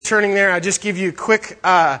turning there, I'll just give you a quick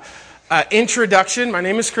introduction. My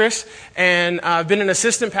name is Chris, and I've been an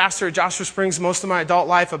assistant pastor at Joshua Springs most of my adult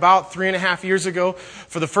life. About 3.5 years ago,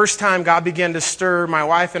 for the first time, God began to stir my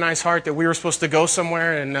wife and I's heart that we were supposed to go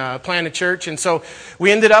somewhere and plant a church. And so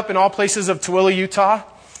we ended up in all places of Tooele, Utah.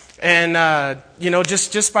 And,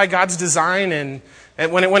 just by God's design. And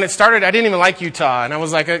when it started, I didn't even like Utah. And I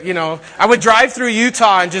was like, I would drive through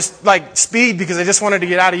Utah and just like speed because I just wanted to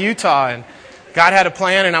get out of Utah. And God had a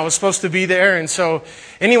plan and I was supposed to be there. And so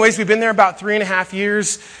anyways, we've been there about 3.5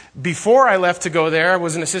 years. Before I left to go there, I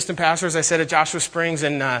was an assistant pastor, as I said, at Joshua Springs.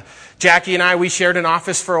 And Jackie and I, we shared an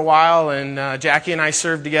office for a while. And Jackie and I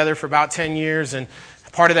served together for about 10 years. And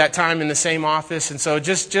part of that time in the same office. And so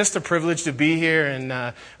just a privilege to be here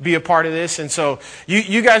and be a part of this. And so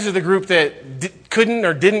you guys are the group that couldn't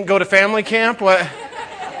or didn't go to family camp. What?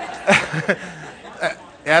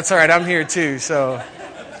 That's all right. I'm here too. So,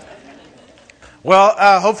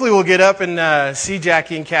 well, hopefully we'll get up and see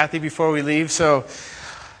Jackie and Kathy before we leave. So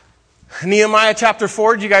Nehemiah chapter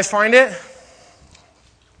 4, did you guys find it?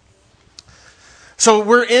 So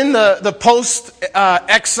we're in the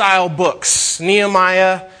post-exile books,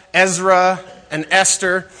 Nehemiah, Ezra, and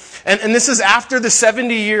Esther. And this is after the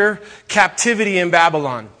 70-year captivity in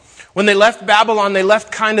Babylon. When they left Babylon, they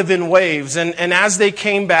left kind of in waves. And as they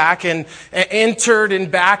came back and entered and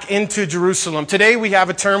back into Jerusalem. Today we have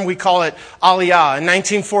a term, we call it Aliyah. In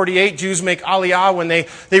 1948, Jews make Aliyah when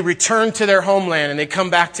they return to their homeland and they come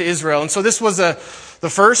back to Israel. And so this was the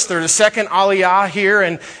first or the second Aliyah here,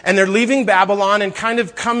 and they're leaving Babylon and kind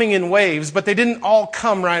of coming in waves, but they didn't all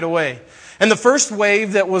come right away. And the first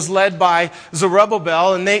wave that was led by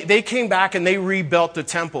Zerubbabel, and they came back and they rebuilt the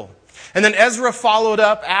temple. And then Ezra followed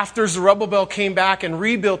up after Zerubbabel came back and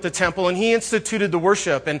rebuilt the temple, and he instituted the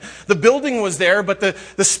worship. And the building was there, but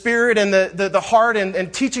the spirit and the heart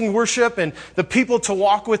and teaching worship and the people to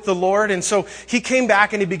walk with the Lord. And so he came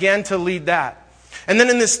back and he began to lead that. And then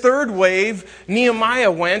in this third wave,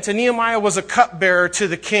 Nehemiah went, and Nehemiah was a cupbearer to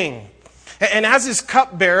the king. And as his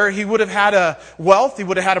cupbearer, he would have had a wealth, he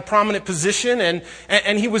would have had a prominent position,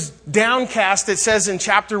 and he was downcast, it says in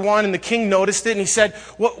chapter 1, and the king noticed it, and he said,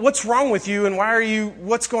 what's wrong with you, and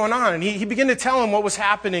what's going on? And he began to tell him what was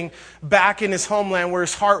happening back in his homeland where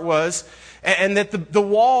his heart was, and that the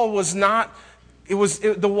wall was not,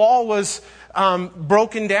 the wall was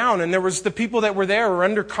broken down, and there was the people that were there were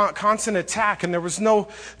under constant attack, and there was no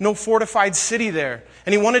fortified city there.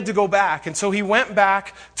 And he wanted to go back, and so he went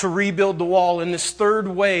back to rebuild the wall in this third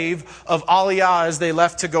wave of Aliyah as they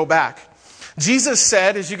left to go back. Jesus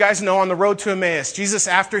said, as you guys know, on the road to Emmaus, Jesus,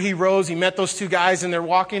 after he rose, he met those two guys, and they're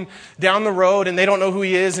walking down the road, and they don't know who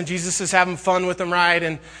he is, and Jesus is having fun with them, right?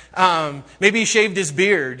 And maybe he shaved his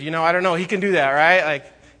beard. I don't know. He can do that, right? Like,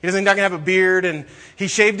 he doesn't not gonna have a beard, and he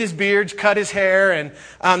shaved his beard, cut his hair, and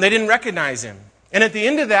they didn't recognize him. And at the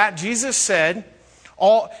end of that, Jesus said,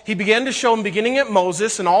 he began to show them, beginning at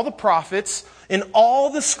Moses and all the prophets, in all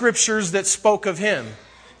the scriptures that spoke of him.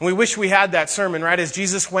 And we wish we had that sermon, right? As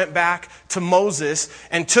Jesus went back to Moses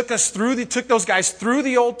and took those guys through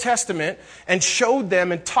the Old Testament and showed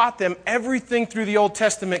them and taught them everything through the Old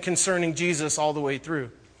Testament concerning Jesus all the way through.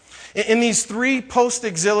 In these three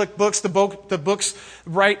post-exilic books, the books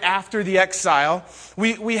right after the exile,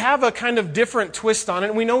 we have a kind of different twist on it.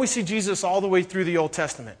 And we know we see Jesus all the way through the Old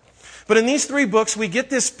Testament. But in these three books, we get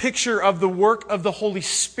this picture of the work of the Holy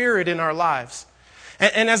Spirit in our lives.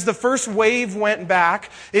 And as the first wave went back,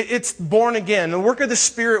 it's born again. The work of the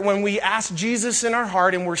Spirit when we ask Jesus in our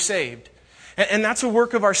heart and we're saved. And that's a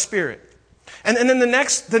work of our spirit. And then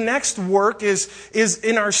the next work is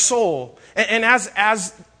in our soul. And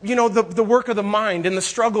as the work of the mind and the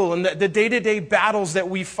struggle and the day-to-day battles that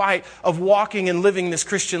we fight of walking and living this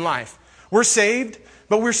Christian life. We're saved,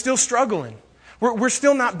 but we're still struggling. We're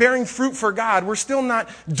still not bearing fruit for God. We're still not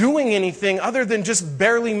doing anything other than just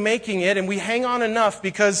barely making it. And we hang on enough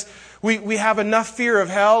because we have enough fear of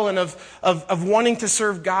hell and of wanting to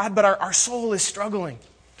serve God, but our soul is struggling.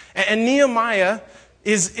 And Nehemiah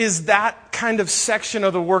is that kind of section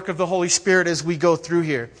of the work of the Holy Spirit as we go through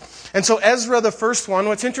here. And so Ezra, the first one,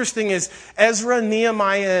 what's interesting is Ezra,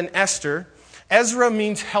 Nehemiah, and Esther. Ezra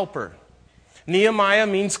means helper. Nehemiah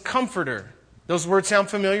means comforter. Those words sound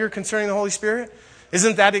familiar concerning the Holy Spirit?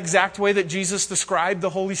 Isn't that exact way that Jesus described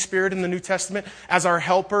the Holy Spirit in the New Testament as our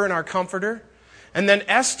helper and our comforter? And then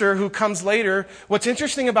Esther, who comes later, what's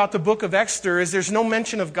interesting about the book of Esther is there's no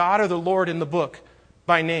mention of God or the Lord in the book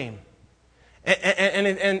by name.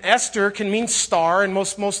 And Esther can mean star, and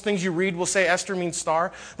most things you read will say Esther means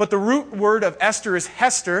star. But the root word of Esther is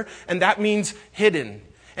Hester, and that means hidden.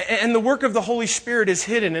 And the work of the Holy Spirit is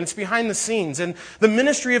hidden and it's behind the scenes. And the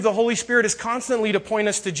ministry of the Holy Spirit is constantly to point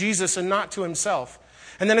us to Jesus and not to himself.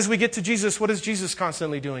 And then as we get to Jesus, what is Jesus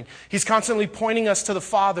constantly doing? He's constantly pointing us to the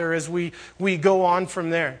Father as we go on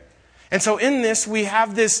from there. And so in this, we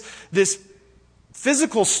have this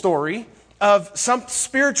physical story of some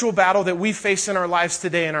spiritual battle that we face in our lives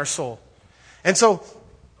today in our soul. And so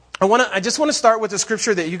I just want to start with a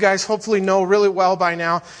scripture that you guys hopefully know really well by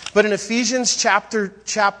now. But in Ephesians chapter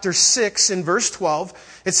 6 in verse 12,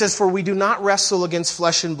 it says, "For we do not wrestle against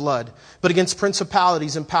flesh and blood, but against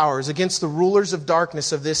principalities and powers, against the rulers of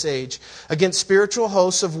darkness of this age, against spiritual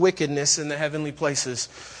hosts of wickedness in the heavenly places."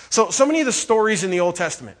 So many of the stories in the Old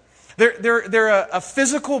Testament, they're a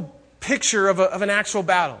physical picture of an actual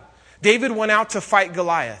battle. David went out to fight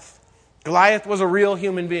Goliath. Goliath was a real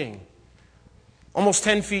human being, almost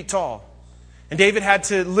 10 feet tall. And David had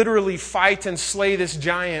to literally fight and slay this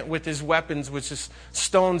giant with his weapons, which is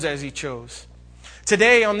stones as he chose.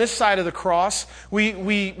 Today, on this side of the cross, we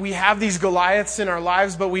have these Goliaths in our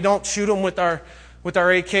lives, but we don't shoot them with our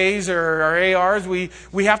AKs or our ARs.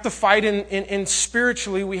 We have to fight in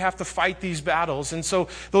spiritually, we have to fight these battles. And so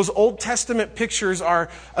those Old Testament pictures are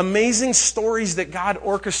amazing stories that God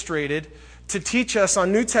orchestrated to teach us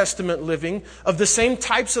on New Testament living of the same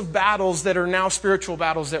types of battles that are now spiritual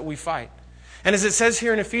battles that we fight. And as it says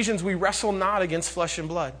here in Ephesians, we wrestle not against flesh and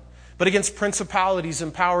blood, but against principalities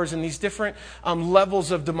and powers and these different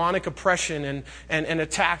levels of demonic oppression and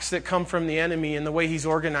attacks that come from the enemy and the way he's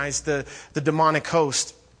organized the demonic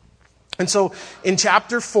host. And so in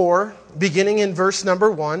chapter 4, beginning in verse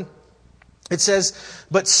number 1, it says,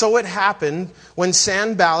 "But so it happened when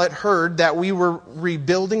Sanballat heard that we were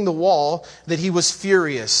rebuilding the wall, that he was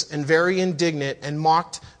furious and very indignant and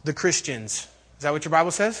mocked the Christians." Is that what your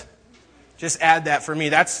Bible says? Just add that for me.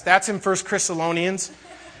 That's in 1 Thessalonians.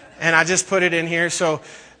 And I just put it in here. So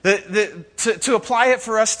to apply it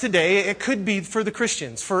for us today, it could be for the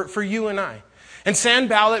Christians, for you and I. And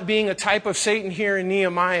Sanballat, being a type of Satan here in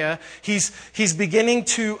Nehemiah, he's beginning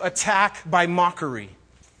to attack by mockery.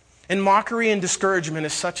 And mockery and discouragement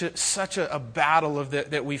is such a battle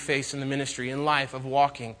that we face in the ministry, in life, of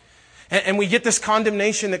walking. And we get this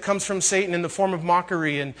condemnation that comes from Satan in the form of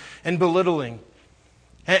mockery and belittling.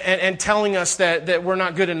 And telling us that we're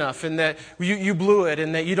not good enough and that you blew it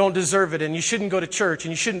and that you don't deserve it and you shouldn't go to church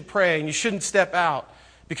and you shouldn't pray and you shouldn't step out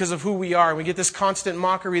because of who we are. And we get this constant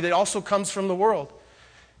mockery that also comes from the world.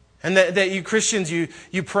 And that you Christians, you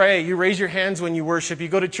pray, you raise your hands when you worship, you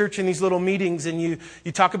go to church in these little meetings and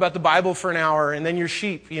you talk about the Bible for an hour and then you're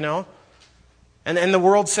sheep, you know. And the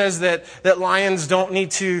world says that lions don't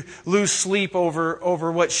need to lose sleep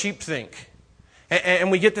over what sheep think.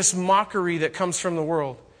 And we get this mockery that comes from the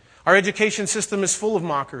world. Our education system is full of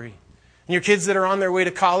mockery. And your kids that are on their way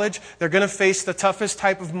to college, they're going to face the toughest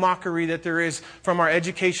type of mockery that there is from our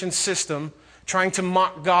education system, trying to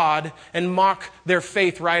mock God and mock their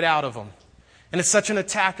faith right out of them. And it's such an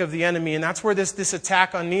attack of the enemy. And that's where this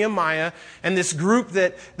attack on Nehemiah and this group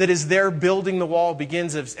that is there building the wall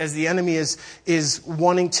begins as the enemy is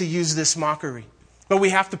wanting to use this mockery. But we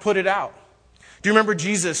have to put it out. Do you remember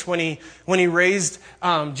Jesus when he raised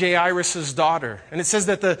Jairus' daughter? And it says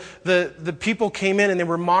that the people came in and they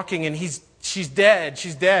were mocking and she's dead.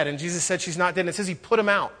 And Jesus said she's not dead. And it says he put him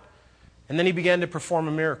out. And then he began to perform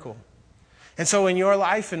a miracle. And so in your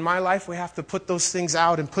life, in my life, we have to put those things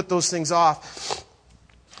out and put those things off.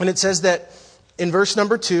 And it says that in verse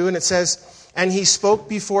number 2, and it says, "And he spoke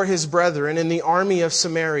before his brethren in the army of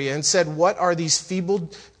Samaria and said, 'What are these feeble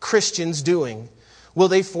Christians doing? Will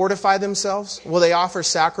they fortify themselves? Will they offer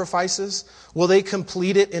sacrifices? Will they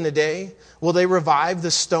complete it in a day? Will they revive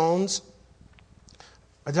the stones?'"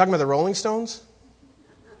 Are you talking about the Rolling Stones?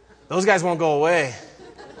 Those guys won't go away.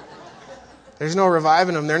 There's no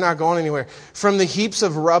reviving them. They're not going anywhere. "From the heaps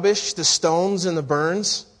of rubbish, the stones and the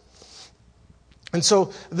burns." And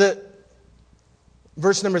so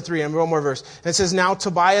verse number 3, and one more verse. And it says, "Now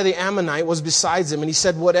Tobiah the Ammonite was besides him, and he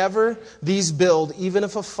said, 'Whatever these build, even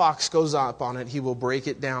if a fox goes up on it, he will break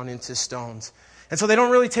it down into stones.'" And so they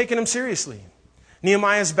don't really take him seriously.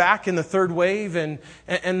 Nehemiah's back in the third wave, and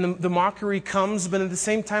the mockery comes, but at the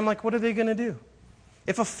same time, like, what are they going to do?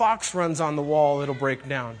 If a fox runs on the wall, it'll break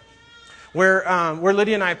down. Where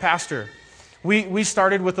Lydia and I pastor, we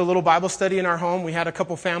started with a little Bible study in our home. We had a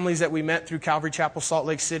couple families that we met through Calvary Chapel, Salt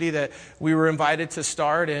Lake City, that we were invited to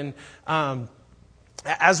start. And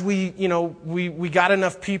as we got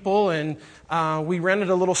enough people, and we rented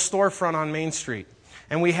a little storefront on Main Street.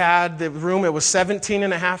 And we had the room, it was 17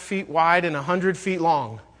 and a half feet wide and 100 feet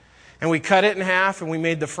long. And we cut it in half, and we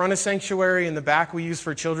made the front a sanctuary, and the back we used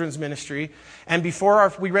for children's ministry. And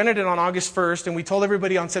we rented it on August 1st, and we told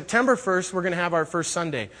everybody on September 1st we're going to have our first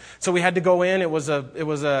Sunday. So we had to go in. It was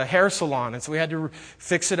a hair salon, and so we had to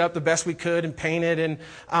fix it up the best we could and paint it.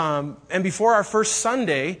 And before our first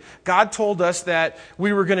Sunday, God told us that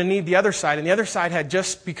we were going to need the other side, and the other side had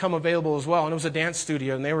just become available as well, and it was a dance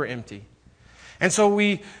studio, and they were empty. And so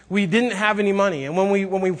we didn't have any money. And when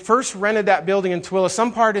we first rented that building in Tooele,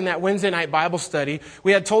 some part in that Wednesday night Bible study,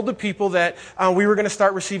 we had told the people that we were going to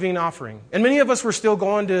start receiving an offering. And many of us were still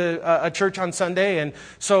going to a church on Sunday. And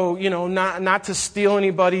so, not to steal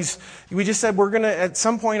anybody's, we just said we're going to, at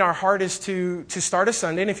some point, our heart is to start a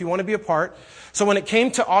Sunday. And if you want to be a part. So when it came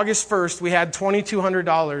to August 1st, we had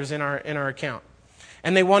 $2,200 in our account.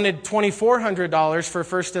 And they wanted $2,400 for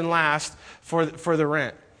first and last for the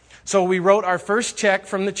rent. So we wrote our first check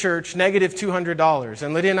from the church, negative $200.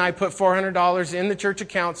 And Lydia and I put $400 in the church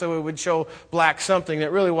account so it would show black something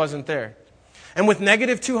that really wasn't there. And with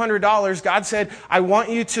negative $200, God said, I want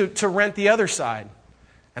you to rent the other side.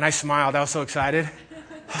 And I smiled. I was so excited.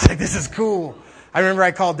 I was like, this is cool. I remember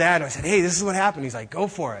I called Dad and I said, hey, this is what happened. He's like, go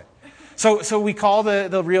for it. So we call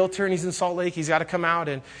the realtor, and he's in Salt Lake. He's got to come out,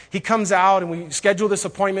 and he comes out, and we schedule this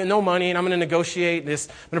appointment, no money, and I'm going to negotiate this.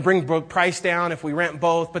 I'm going to bring price down if we rent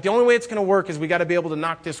both. But the only way it's going to work is we got to be able to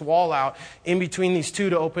knock this wall out in between these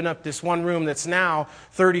two to open up this one room that's now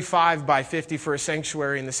 35 by 50 for a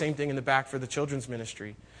sanctuary, and the same thing in the back for the children's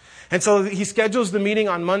ministry. And so he schedules the meeting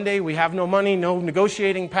on Monday. We have no money, no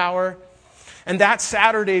negotiating power. And that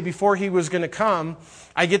Saturday before he was going to come,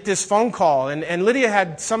 I get this phone call, and Lydia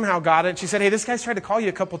had somehow got it. She said, hey, this guy's tried to call you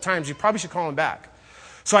a couple times. You probably should call him back.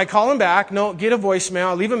 So I call him back, get a voicemail,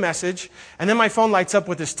 I leave a message, and then my phone lights up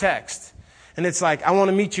with this text. And it's like, I want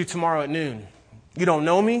to meet you tomorrow at noon. You don't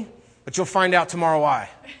know me, but you'll find out tomorrow why.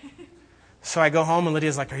 So I go home, and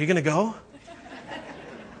Lydia's like, are you going to go?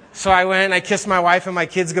 So I went, and I kissed my wife and my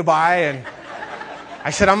kids goodbye, and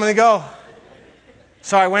I said, I'm going to go.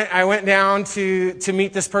 So I went down to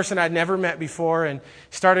meet this person I'd never met before, and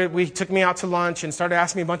he took me out to lunch and started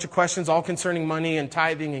asking me a bunch of questions, all concerning money and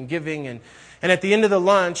tithing and giving. And at the end of the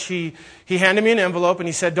lunch, he handed me an envelope, and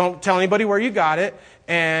he said, don't tell anybody where you got it.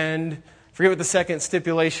 And I forget what the second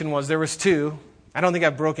stipulation was. There was two. I don't think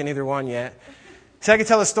I've broken either one yet. So I could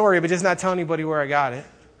tell a story, but just not tell anybody where I got it.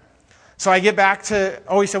 So I get back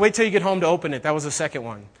he said, wait till you get home to open it. That was the second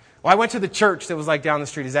one. Well, I went to the church that was like down the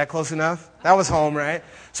street. Is that close enough? That was home, right?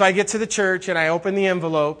 So I get to the church, and I open the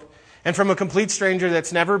envelope, and from a complete stranger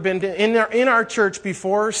that's never been in our church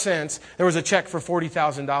before or since, there was a check for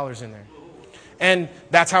 $40,000 in there. And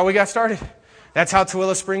that's how we got started. That's how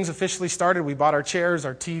Tooele Springs officially started. We bought our chairs,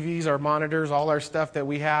 our TVs, our monitors, all our stuff that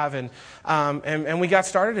we have, and we got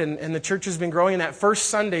started, and the church has been growing. And that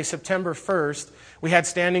first Sunday, September 1st, we had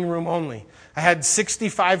standing room only. I had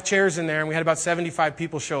 65 chairs in there, and we had about 75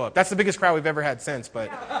 people show up. That's the biggest crowd we've ever had since,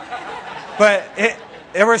 but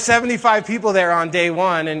there were 75 people there on day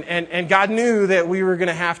one, and God knew that we were going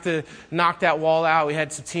to have to knock that wall out. We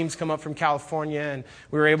had some teams come up from California, and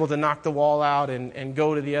we were able to knock the wall out and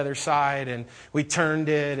go to the other side, and we turned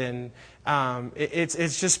it, and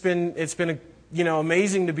it's been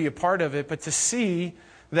amazing to be a part of it, but to see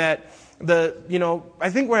that I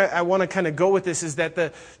think where I want to kind of go with this is that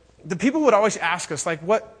the people would always ask us, like,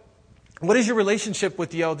 what is your relationship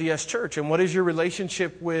with the LDS Church? And what is your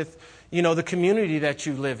relationship with, the community that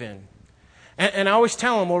you live in? And I always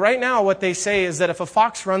tell them, well, right now what they say is that if a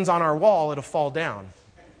fox runs on our wall, it'll fall down.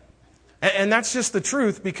 And that's just the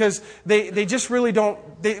truth, because they just really don't,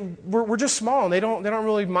 we're just small, and they don't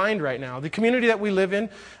really mind right now. The community that we live in,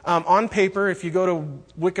 on paper, if you go to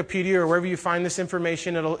Wikipedia or wherever you find this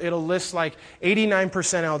information, it'll list like 89%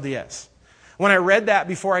 LDS. When I read that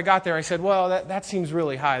before I got there, I said, well, that seems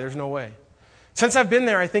really high. There's no way. Since I've been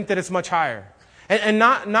there, I think that it's much higher. And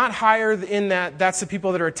not higher in that's the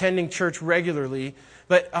people that are attending church regularly,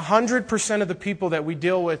 but 100% of the people that we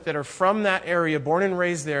deal with that are from that area, born and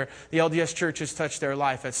raised there, the LDS Church has touched their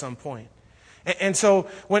life at some point. And so,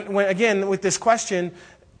 when again, with this question,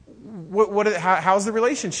 how's the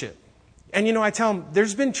relationship? And I tell them,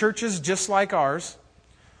 there's been churches just like ours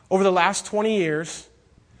over the last 20 years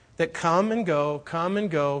that come and go,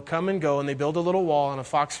 and they build a little wall, and a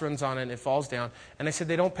fox runs on it, and it falls down. And I said,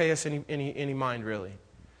 they don't pay us any mind, really.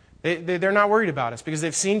 They're not worried about us, because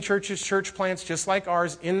they've seen church plants just like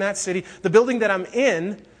ours in that city. The building that I'm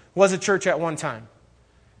in was a church at one time.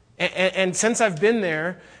 And since I've been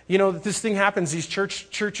there, this thing happens. These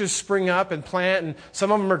churches spring up and plant, and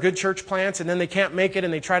some of them are good church plants, and then they can't make it,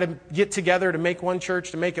 and they try to get together to make one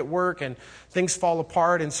church, to make it work, and things fall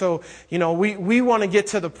apart. And so, we want to get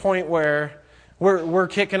to the point where we're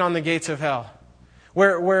kicking on the gates of hell.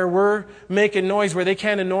 Where we're making noise, where they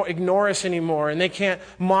can't ignore us anymore, and they can't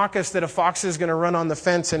mock us that a fox is going to run on the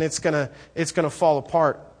fence and it's going to fall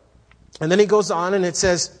apart. And then he goes on and it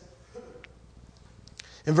says,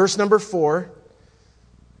 in verse number 4,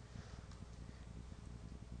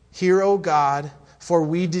 "Hear, O God, for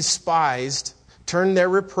we despised, turn their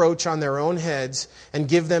reproach on their own heads, and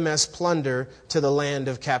give them as plunder to the land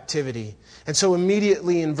of captivity." And so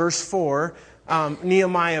immediately in verse 4,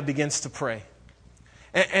 Nehemiah begins to pray.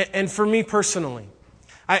 And for me personally,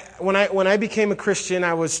 when I became a Christian,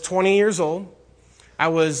 I was 20 years old. I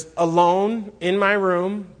was alone in my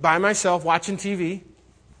room by myself watching TV.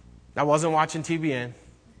 I wasn't watching TBN.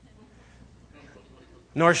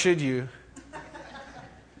 Nor should you.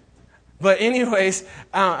 But anyways,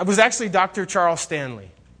 it was actually Dr. Charles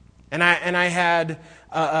Stanley. And I had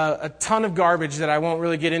a ton of garbage that I won't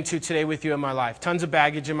really get into today with you in my life. Tons of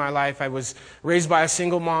baggage in my life. I was raised by a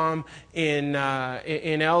single mom in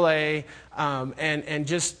L.A. And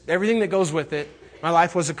just everything that goes with it. My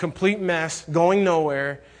life was a complete mess, going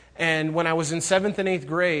nowhere. And when I was in 7th and 8th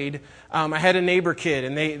grade, I had a neighbor kid,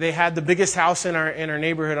 and they had the biggest house in our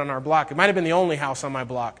neighborhood on our block. It might have been the only house on my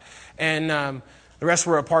block, and the rest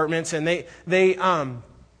were apartments. And they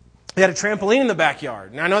had a trampoline in the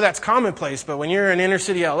backyard. And I know that's commonplace, but when you're in inner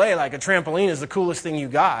city LA, like a trampoline is the coolest thing you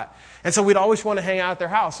got. And so we'd always want to hang out at their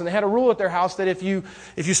house. And they had a rule at their house that if you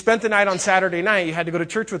spent the night on Saturday night, you had to go to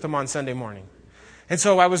church with them on Sunday morning. And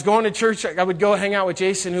so I was going to church. I would go hang out with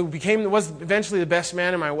Jason, who was eventually the best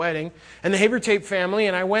man in my wedding, and the Haber Tape family.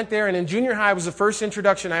 And I went there, and in junior high was the first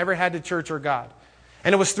introduction I ever had to church or God.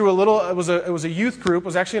 And it was through it was a youth group. It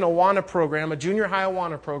was actually an Awana program, a junior high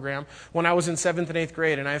Awana program, when I was in 7th and 8th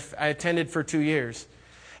grade, and I attended for 2 years.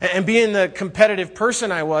 And being the competitive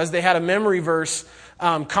person I was, they had a memory verse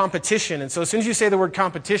competition. And so as soon as you say the word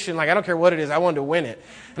competition, like I don't care what it is, I wanted to win it.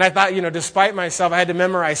 And I thought, despite myself, I had to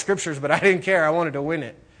memorize scriptures, but I didn't care. I wanted to win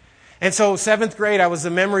it. And so 7th grade, I was the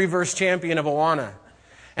memory verse champion of Awana.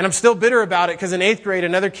 And I'm still bitter about it because in 8th grade,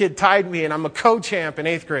 another kid tied me, and I'm a co-champ in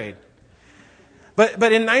 8th grade.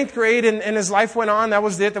 But in 9th grade, and as life went on, that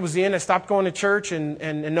was it. That was the end. I stopped going to church,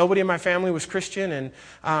 and nobody in my family was Christian.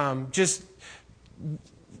 And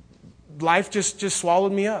life just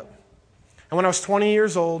swallowed me up. And when I was 20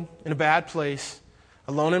 years old, in a bad place,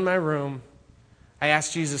 alone in my room, I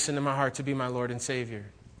asked Jesus into my heart to be my Lord and Savior.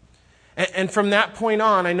 And from that point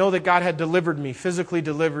on, I know that God had delivered me, physically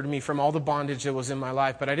delivered me from all the bondage that was in my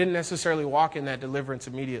life. But I didn't necessarily walk in that deliverance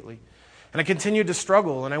immediately. And I continued to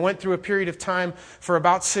struggle, and I went through a period of time for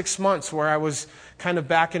about 6 months where I was kind of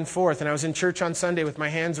back and forth, and I was in church on Sunday with my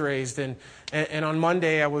hands raised, and on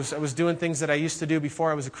Monday I was doing things that I used to do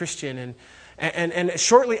before I was a Christian, and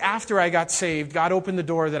shortly after I got saved, God opened the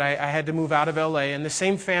door that I had to move out of L.A., and the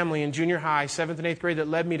same family in junior high, 7th and 8th grade that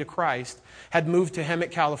led me to Christ had moved to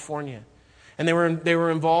Hemet, California. And they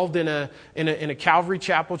were involved in a Calvary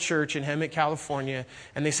Chapel church in Hemet, California.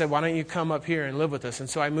 And they said, "Why don't you come up here and live with us?" And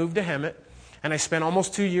so I moved to Hemet. And I spent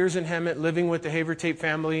almost 2 years in Hemet, living with the Haver Tape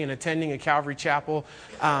family and attending a Calvary Chapel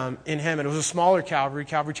in Hemet. It was a smaller Calvary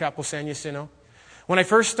Chapel San Jacinto. When I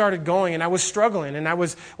first started going, and I was struggling, and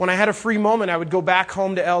when I had a free moment, I would go back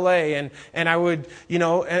home to L.A. and I would, and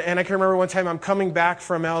I can remember one time I'm coming back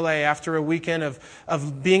from L.A. after a weekend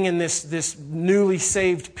of being in this newly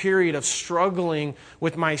saved period of struggling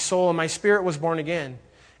with my soul, and my spirit was born again.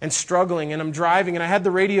 And struggling, and I'm driving, and I had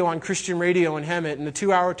the radio on, Christian radio in Hemet, and the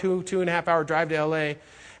 2.5 hour drive to LA.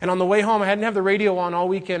 And on the way home, I hadn't had the radio on all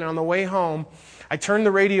weekend, and on the way home, I turned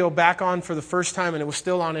the radio back on for the first time, and it was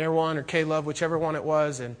still on Air One or K-Love, whichever one it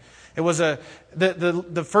was. And it was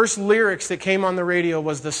the first lyrics that came on the radio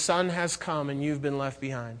was, "The sun has come and you've been left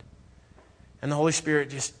behind." And the Holy Spirit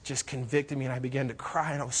just convicted me, and I began to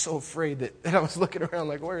cry, and I was so afraid that I was looking around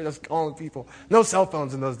like, where are those calling people? No cell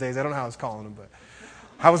phones in those days. I don't know how I was calling them, but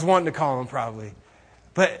I was wanting to call them probably.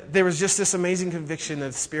 But there was just this amazing conviction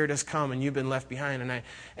that the Spirit has come and you've been left behind.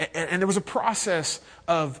 And there was a process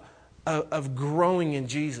of growing in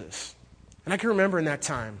Jesus. And I can remember in that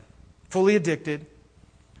time, fully addicted,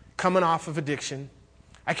 coming off of addiction.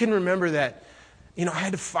 I can remember that, I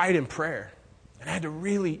had to fight in prayer. And I had to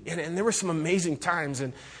really, and there were some amazing times,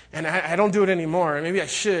 and I don't do it anymore. Maybe I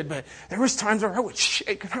should, but there was times where I would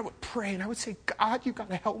shake and I would pray and I would say, "God, you got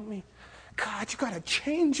to help me. God, you got to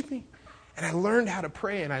change me." And I learned how to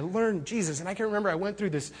pray, and I learned Jesus. And I can remember I went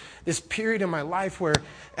through this period in my life where,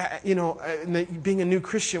 being a new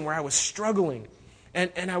Christian, where I was struggling, and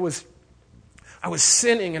I was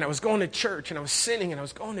sinning, and I was going to church, and I was sinning, and I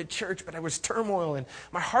was going to church, but I was turmoil, and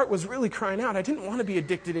my heart was really crying out. I didn't want to be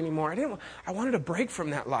addicted anymore. I wanted to break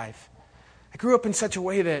from that life. I grew up in such a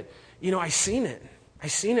way that, I seen it.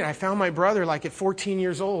 I found my brother like at 14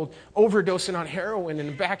 years old, overdosing on heroin in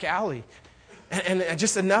a back alley. And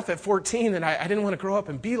just enough at 14 that I didn't want to grow up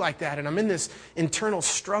and be like that. And I'm in this internal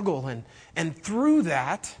struggle. And through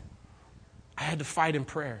that, I had to fight in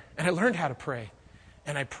prayer. And I learned how to pray.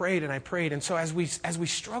 And I prayed and I prayed. And so as we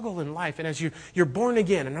struggle in life, and as you're born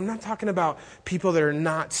again, and I'm not talking about people that are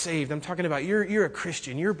not saved. I'm talking about you're a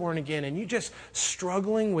Christian, you're born again, and you just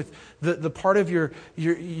struggling with the part of your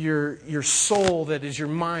soul that is your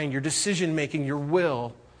mind, your decision making, your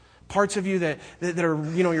will. Parts of you that are,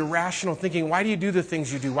 your rational thinking. Why do you do the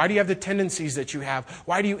things you do? Why do you have the tendencies that you have?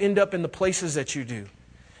 Why do you end up in the places that you do?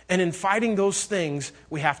 And in fighting those things,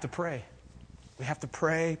 we have to pray. We have to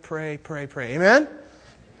pray. Amen?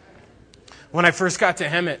 When I first got to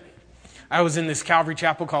Hemet, I was in this Calvary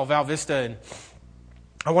Chapel called Val Vista, and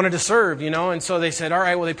I wanted to serve, and so they said, all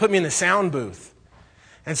right, well, they put me in the sound booth.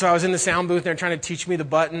 And so I was in the sound booth, and they're trying to teach me the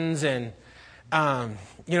buttons, and, I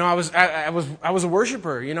was a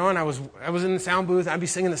worshiper, and I was in the sound booth, and I'd be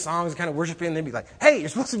singing the songs, kind of worshiping, and they'd be like, hey, you're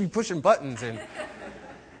supposed to be pushing buttons, and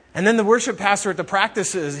then the worship pastor at the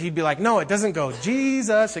practices, he'd be like, no, it doesn't go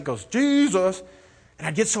Jesus, it goes Jesus. And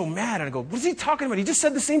I'd get so mad, and I'd go, what is he talking about? He just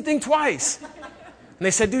said the same thing twice. And they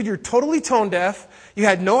said, dude, you're totally tone deaf. You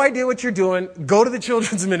had no idea what you're doing. Go to the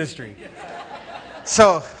children's ministry.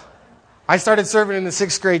 So I started serving in the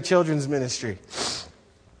 6th grade children's ministry.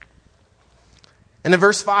 And in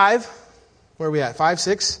verse 5, where are we at? 5,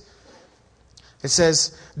 6? It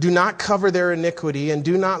says, do not cover their iniquity, and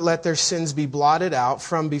do not let their sins be blotted out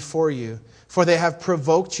from before you. For they have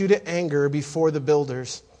provoked you to anger before the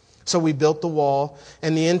builders. So we built the wall,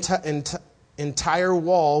 and the entire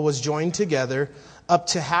wall was joined together up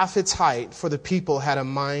to half its height, for the people had a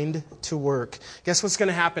mind to work. Guess what's going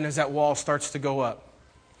to happen as that wall starts to go up?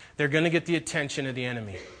 They're going to get the attention of the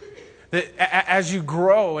enemy. As you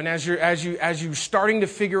grow and as you're starting to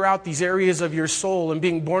figure out these areas of your soul and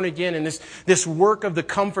being born again, and this work of the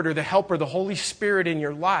Comforter, the Helper, the Holy Spirit in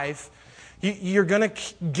your life, you're going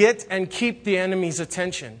to get and keep the enemy's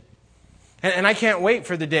attention. And I can't wait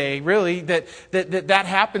for the day, really, that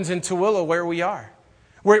happens in Tooele where we are.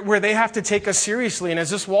 Where they have to take us seriously. And as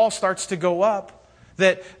this wall starts to go up,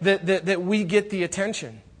 that we get the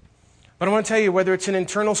attention. But I want to tell you, whether it's an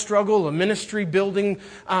internal struggle, a ministry building,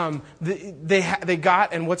 they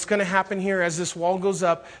got, and what's going to happen here as this wall goes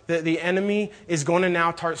up, the enemy is going to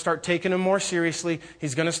now start taking them more seriously.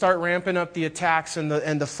 He's going to start ramping up the attacks and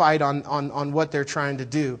the fight on what they're trying to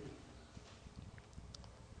do.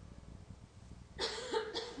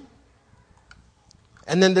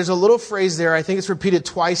 And then there's a little phrase there, I think it's repeated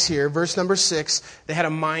twice here. Verse number 6, they had a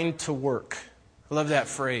mind to work. I love that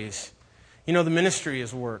phrase. The ministry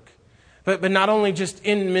is work. But not only just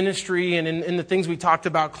in ministry and in the things we talked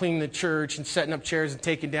about, cleaning the church and setting up chairs and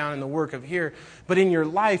taking down and the work of here, but in your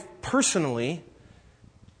life personally,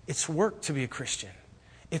 it's work to be a Christian.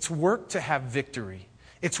 It's work to have victory.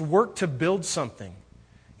 It's work to build something.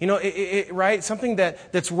 Right? Something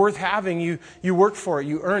that's worth having, you work for it,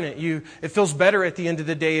 you earn it. It feels better at the end of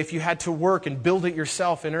the day if you had to work and build it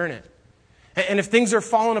yourself and earn it. And if things are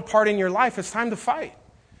falling apart in your life, it's time to fight.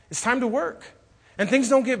 It's time to work. And things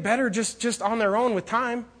don't get better just on their own with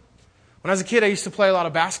time. When I was a kid, I used to play a lot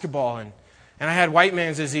of basketball, and I had white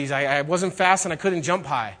man's disease. I wasn't fast and I couldn't jump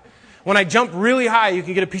high. When I jumped really high, you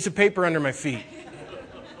could get a piece of paper under my feet.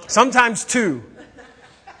 Sometimes 2.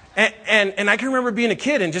 And I can remember being a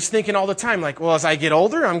kid and just thinking all the time, like, well, as I get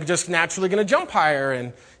older, I'm just naturally going to jump higher.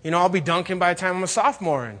 And, I'll be dunking by the time I'm a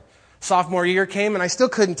sophomore. And sophomore year came and I still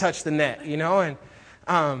couldn't touch the net,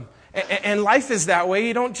 And life is that way.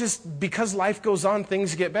 You don't just, because life goes on,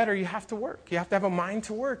 things get better. You have to work. You have to have a mind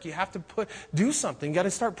to work. You have to do something. You got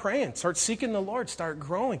to start praying. Start seeking the Lord. Start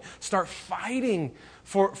growing. Start fighting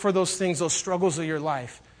for those things, those struggles of your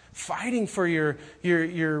life. Fighting for your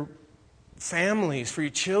families, for your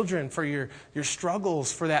children, for your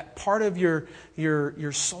struggles, for that part of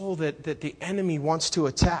your soul that the enemy wants to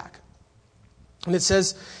attack. And it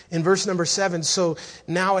says in verse number 7, so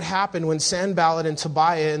now it happened when Sanballat and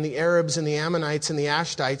Tobiah and the Arabs and the Ammonites and the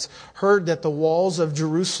Ashdites heard that the walls of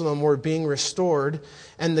Jerusalem were being restored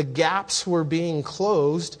and the gaps were being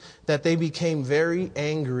closed, that they became very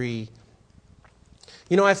angry.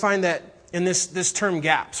 I find that in this term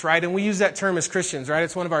gaps, right? And we use that term as Christians, right?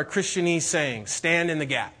 It's one of our Christianese sayings, stand in the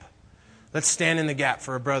gap. Let's stand in the gap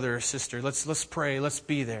for a brother or sister. Let's pray. Let's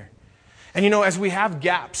be there. And as we have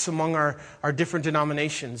gaps among our different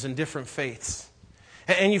denominations and different faiths,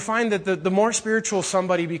 and you find that the more spiritual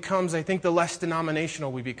somebody becomes, I think the less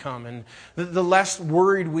denominational we become, and the less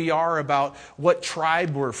worried we are about what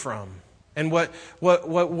tribe we're from and what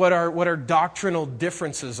our doctrinal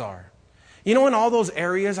differences are. You know, in all those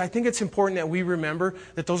areas, I think it's important that we remember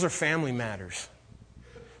that those are family matters.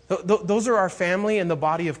 Those are our family and the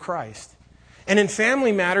body of Christ. And in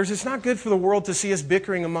family matters, it's not good for the world to see us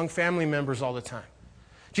bickering among family members all the time.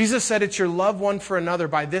 Jesus said, it's your love one for another.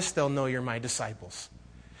 By this, they'll know you're my disciples.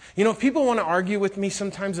 You know, if people want to argue with me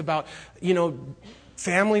sometimes about,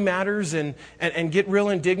 family matters and get real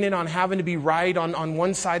indignant on having to be right on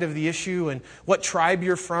one side of the issue and what tribe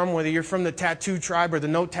you're from, whether you're from the tattoo tribe or the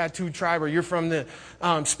no tattoo tribe, or you're from the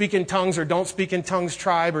speak in tongues or don't speak in tongues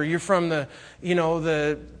tribe, or you're from the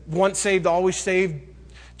once saved, always saved,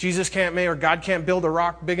 Jesus can't make, or God can't build a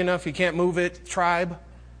rock big enough, he can't move it tribe.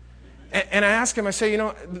 And I ask him, I say,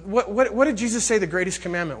 what did Jesus say the greatest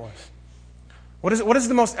commandment was? What is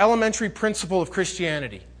the most elementary principle of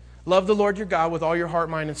Christianity? Love the Lord your God with all your heart,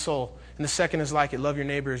 mind, and soul. And the second is like it, love your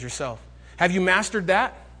neighbor as yourself. Have you mastered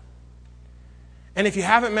that? And if you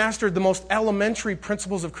haven't mastered the most elementary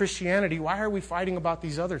principles of Christianity, why are we fighting about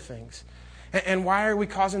these other things? And why are we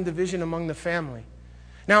causing division among the family?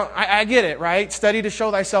 Now, I get it, right? Study to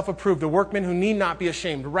show thyself approved, a workman who need not be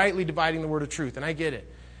ashamed, rightly dividing the word of truth. And I get it.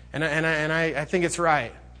 And I think it's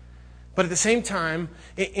right. But at the same time,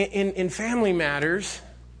 in family matters,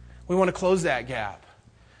 we want to close that gap.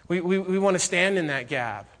 We want to stand in that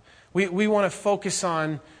gap. We want to focus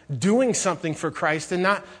on doing something for Christ and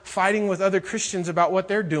not fighting with other Christians about what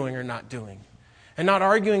they're doing or not doing. And not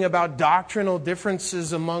arguing about doctrinal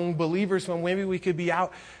differences among believers when maybe we could be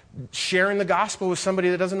out sharing the gospel with somebody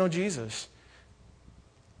that doesn't know Jesus.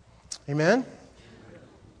 Amen?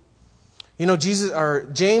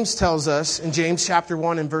 James tells us in James chapter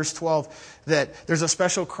 1 and verse 12 that there's a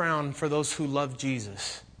special crown for those who love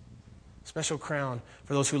Jesus. Special crown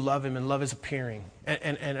for those who love him and love his appearing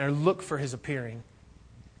and look for his appearing.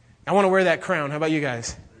 I want to wear that crown. How about you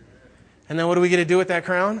guys? And then what do we get to do with that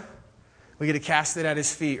crown? We get to cast it at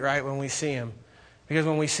his feet, right, when we see him. Because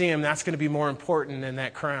when we see him, that's going to be more important than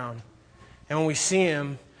that crown. And when we see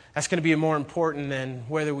him, that's going to be more important than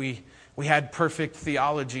whether we had perfect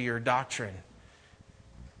theology or doctrine.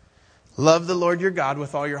 Love the Lord your God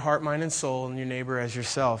with all your heart, mind, and soul, and your neighbor as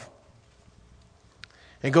yourself.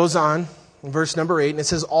 It goes on in verse number 8, and it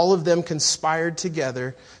says, all of them conspired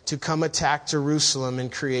together to come attack Jerusalem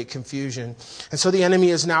and create confusion. And so the enemy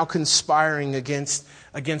is now conspiring against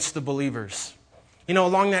the believers.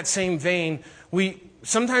 Along that same vein, we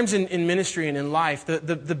sometimes in ministry and in life,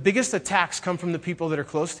 the biggest attacks come from the people that are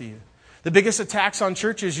close to you. The biggest attacks on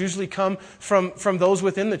churches usually come from those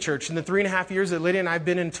within the church. In the 3.5 years that Lydia and I have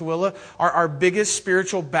been in Tooele, our biggest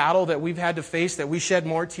spiritual battle that we've had to face, that we shed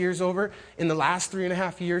more tears over in the last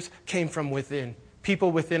 3.5 years, came from within.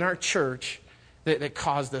 People within our church that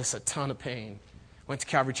caused us a ton of pain. Went to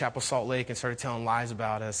Calvary Chapel, Salt Lake, and started telling lies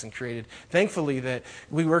about us and created. Thankfully that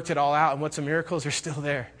we worked it all out, and what's a miracle is they're still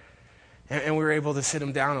there. And we were able to sit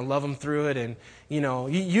them down and love them through it. And,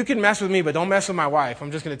 you can mess with me, but don't mess with my wife. I'm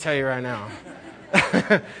just going to tell you right now.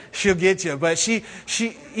 She'll get you. But she,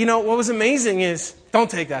 what was amazing is, don't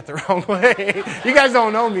take that the wrong way. You guys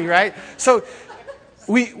don't know me, right? So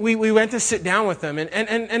we went to sit down with them. And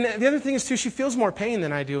the other thing is, too, she feels more pain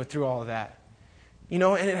than I do through all of that. And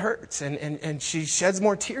it hurts. And she sheds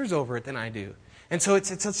more tears over it than I do. And so it's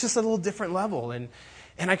just a little different level. And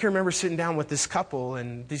I can remember sitting down with this couple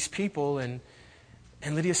and these people, and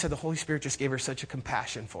Lydia said the Holy Spirit just gave her such a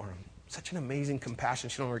compassion for them. Such an amazing compassion.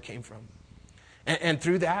 She didn't know where it came from. And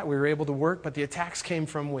through that, we were able to work, but the attacks came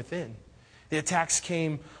from within. The attacks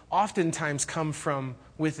oftentimes come from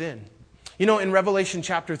within. In Revelation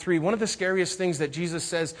chapter 3, one of the scariest things that Jesus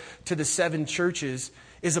says to the 7 churches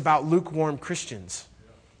is about lukewarm Christians.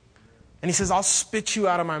 And he says, I'll spit you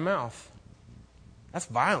out of my mouth. That's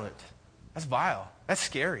violent. That's vile. That's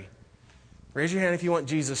scary. Raise your hand if you want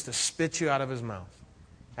Jesus to spit you out of his mouth.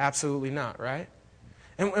 Absolutely not, right?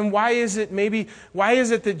 And why is it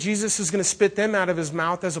that Jesus is going to spit them out of his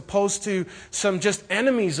mouth as opposed to some just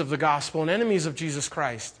enemies of the gospel and enemies of Jesus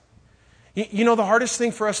Christ? The hardest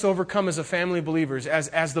thing for us to overcome as a family of believers,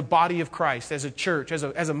 as the body of Christ, as a church, as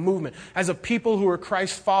a movement, as a people who are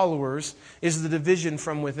Christ followers, is the division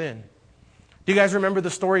from within. Do you guys remember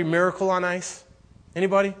the story Miracle on Ice?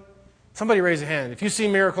 Anybody? Somebody raise a hand. If you see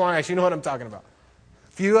Miracle on Ice, you know what I'm talking about.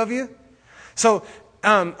 A few of you? So,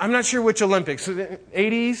 I'm not sure which Olympics.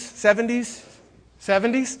 80s? 70s?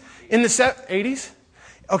 70s? In the 80s?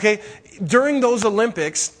 Okay. During those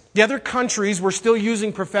Olympics, the other countries were still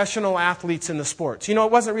using professional athletes in the sports.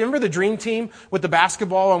 Remember the Dream Team with the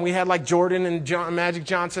basketball, and we had like Jordan and Magic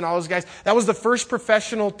Johnson, all those guys? That was the first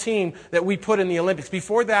professional team that we put in the Olympics.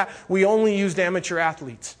 Before that, we only used amateur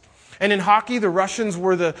athletes. And in hockey, the Russians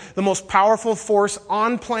were the most powerful force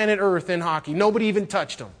on planet Earth in hockey. Nobody even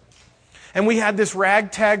touched them. And we had this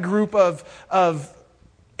ragtag group of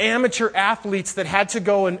amateur athletes that had to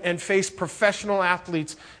go and face professional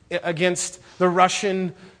athletes against the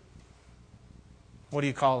Russian, what do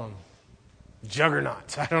you call them?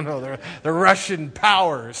 Juggernauts. I don't know. The Russian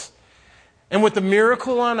powers. And with the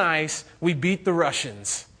Miracle on Ice, we beat the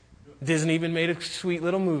Russians. Disney even made a sweet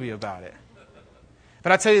little movie about it.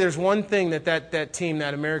 But I tell you, there's one thing that team,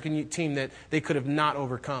 that American team, that they could have not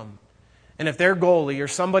overcome. And if their goalie or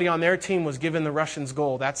somebody on their team was given the Russians'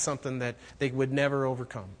 goal, that's something that they would never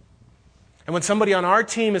overcome. And when somebody on our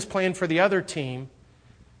team is playing for the other team,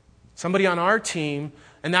 somebody on our team,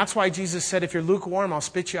 and that's why Jesus said, if you're lukewarm, I'll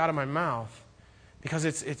spit you out of my mouth. Because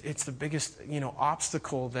it's the biggest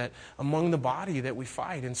obstacle that among the body that we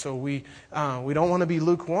fight. And so we don't want to be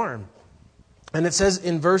lukewarm. And it says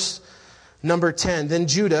in verse number 10, then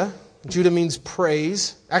Judah means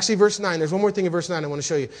praise. Actually, verse 9, there's one more thing in verse 9 I want to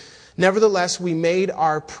show you. Nevertheless, we made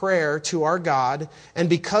our prayer to our God, and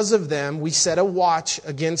because of them, we set a watch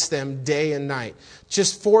against them day and night.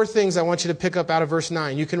 Just 4 things I want you to pick up out of verse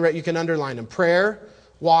 9. You can underline them. Prayer,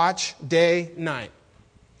 watch, day, night.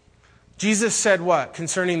 Jesus said what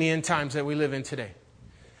concerning the end times that we live in today?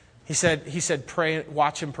 He said, pray,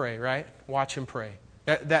 watch and pray, right? Watch and pray.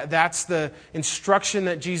 That's the instruction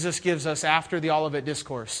that Jesus gives us after the Olivet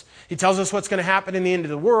Discourse. He tells us what's going to happen in the end of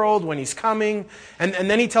the world, when He's coming, and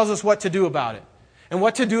then He tells us what to do about it. And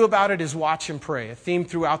what to do about it is watch and pray, a theme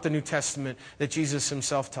throughout the New Testament that Jesus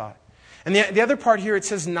Himself taught. And the other part here, it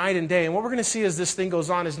says night and day. And what we're going to see as this thing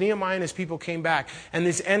goes on, as Nehemiah and his people came back, and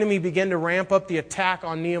this enemy began to ramp up the attack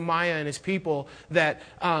on Nehemiah and his people, that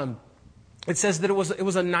it says that it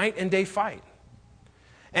was a night and day fight.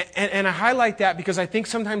 And I highlight that because I think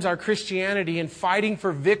sometimes our Christianity and fighting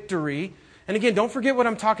for victory, and again, don't forget what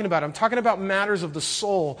I'm talking about. I'm talking about matters of the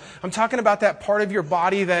soul. I'm talking about that part of your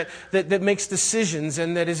body that makes decisions,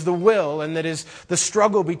 and that is the will, and that is the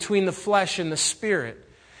struggle between the flesh and the spirit.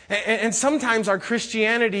 And sometimes our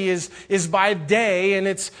Christianity is by day and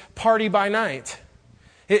it's party by night.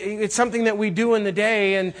 It's something that we do in the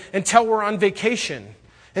day and until we're on vacation,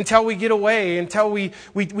 until we get away, until we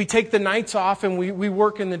take the nights off and we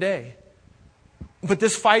work in the day. But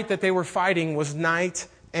this fight that they were fighting was night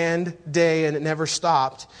and day, and it never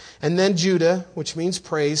stopped. And then Judah, which means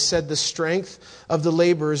praise, said the strength of the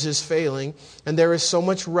laborers is failing, and there is so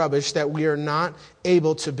much rubbish that we are not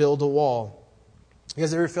able to build a wall. You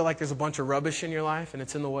guys ever feel like there's a bunch of rubbish in your life and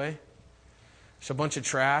it's in the way? There's a bunch of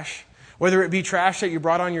trash. Whether it be trash that you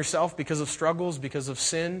brought on yourself because of struggles, because of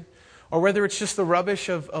sin, or whether it's just the rubbish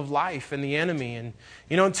of life and the enemy. And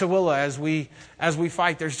in Tooele, as we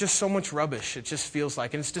fight, there's just so much rubbish. It just feels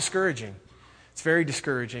like, and it's discouraging. It's very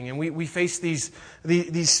discouraging. And we face these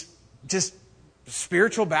just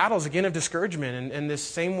spiritual battles, again, of discouragement, and this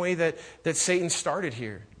same way that Satan started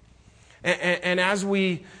here. And as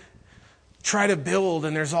we try to build,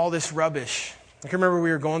 and there's all this rubbish. I can remember we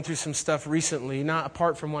were going through some stuff recently, not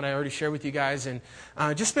apart from what I already shared with you guys, and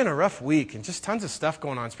just been a rough week, and just tons of stuff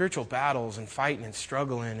going on, spiritual battles and fighting and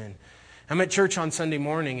struggling. And I'm at church on Sunday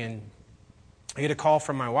morning, and I get a call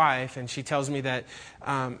from my wife, and she tells me that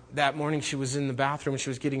that morning she was in the bathroom, and she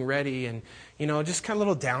was getting ready, and just kind of a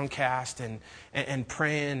little downcast and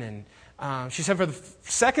praying. And she said for the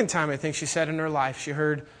second time, I think she said in her life, she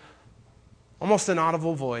heard almost an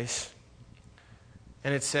audible voice.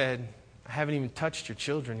 And it said, I haven't even touched your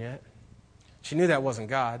children yet. She knew that wasn't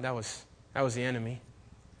God. That was the enemy.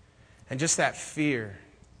 And just that fear.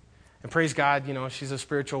 And praise God, she's a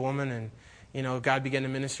spiritual woman, and, God began to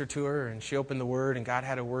minister to her, and she opened the Word, and God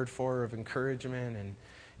had a word for her of encouragement.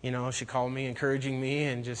 And, she called me, encouraging me,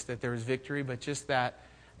 and just that there was victory. But just that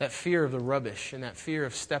fear of the rubbish and that fear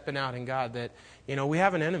of stepping out in God, that, we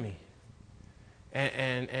have an enemy.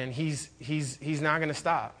 And he's not going to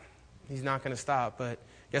stop. He's not going to stop, but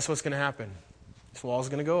guess what's going to happen? This wall's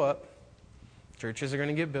going to go up. Churches are going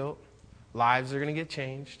to get built. Lives are going to get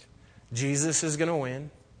changed. Jesus is going to win.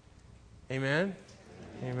 Amen?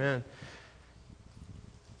 Amen.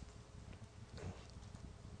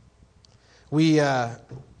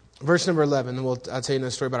 Verse number 11, and I'll tell you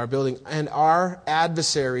another story about our building. And our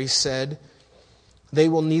adversaries said, they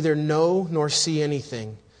will neither know nor see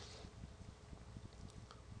anything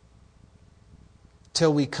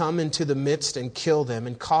till we come into the midst and kill them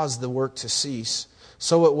and cause the work to cease.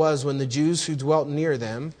 So it was when the Jews who dwelt near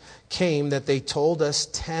them came that they told us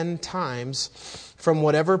 10 times, from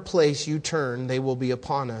whatever place you turn, they will be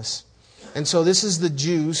upon us. And so this is the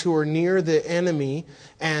Jews who are near the enemy,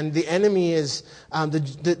 and the enemy is,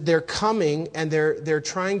 they're coming and they're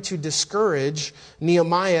trying to discourage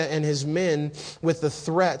Nehemiah and his men with the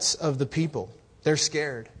threats of the people. They're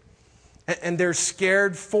scared. And they're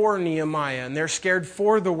scared for Nehemiah, and they're scared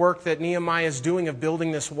for the work that Nehemiah is doing of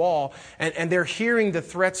building this wall. And they're hearing the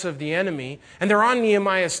threats of the enemy, and they're on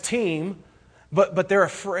Nehemiah's team, but they're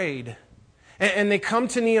afraid. And they come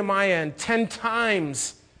to Nehemiah, and 10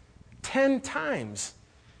 times,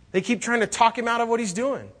 they keep trying to talk him out of what he's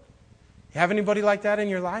doing. You have anybody like that in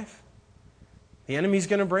your life? The enemy's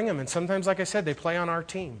going to bring them, and sometimes, like I said, they play on our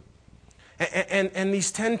team. And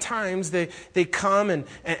these 10 times they come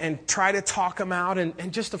and try to talk them out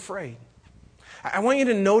and just afraid. I want you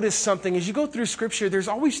to notice something. As you go through Scripture, there's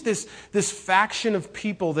always this faction of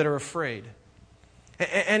people that are afraid.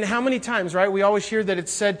 And how many times, right? We always hear that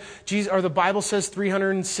it's said, Jesus, or the Bible says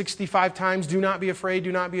 365 times, do not be afraid,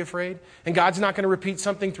 do not be afraid. And God's not going to repeat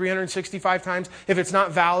something 365 times if it's not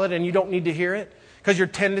valid and you don't need to hear it, because your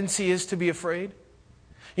tendency is to be afraid.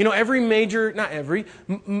 You know,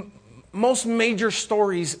 most major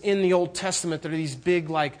stories in the Old Testament, there are these big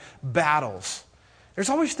like battles. There's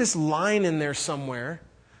always this line in there somewhere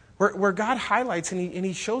where God highlights and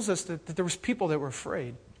he shows us that there was people that were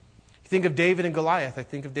afraid. You think of David and Goliath. I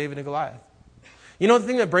think of David and Goliath. You know the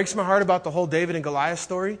thing that breaks my heart about the whole David and Goliath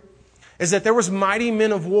story is that there was mighty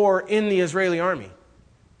men of war in the Israeli army.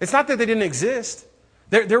 It's not that they didn't exist.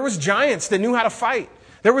 There was giants that knew how to fight.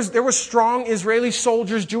 There was strong Israeli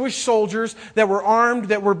soldiers, Jewish soldiers that were armed,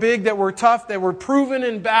 that were big, that were tough, that were proven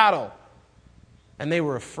in battle. And they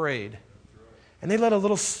were afraid. And they let a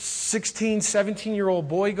little 16, 17-year-old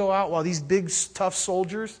boy go out while these big, tough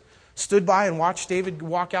soldiers stood by and watched David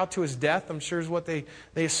walk out to his death, I'm sure is what they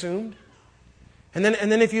assumed. And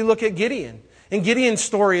then if you look at Gideon, in Gideon's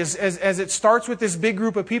story, as it starts with this big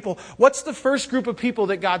group of people, what's the first group of people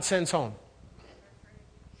that God sends home?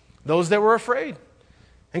 Those that were afraid.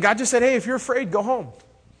 And God just said, hey, if you're afraid, go home.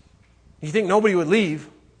 You think nobody would leave.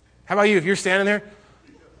 How about you? If you're standing there,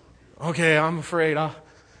 okay, I'm afraid.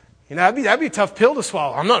 That'd be a tough pill to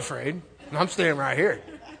swallow. I'm not afraid. I'm standing right here.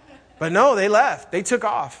 But no, they left. They took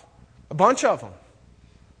off. A bunch of them.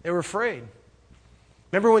 They were afraid.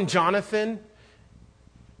 Remember when Jonathan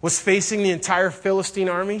was facing the entire Philistine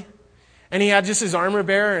army? And he had just his armor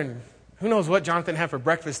bearer, and who knows what Jonathan had for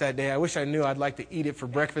breakfast that day. I wish I knew. I'd like to eat it for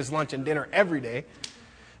breakfast, lunch, and dinner every day.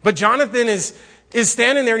 But Jonathan is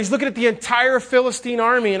standing there and he's looking at the entire Philistine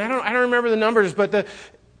army. And I don't remember the numbers, but the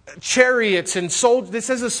chariots and soldiers, it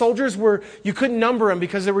says the soldiers you couldn't number them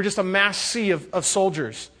because there were just a mass sea of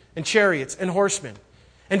soldiers and chariots and horsemen.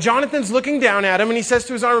 And Jonathan's looking down at him and he says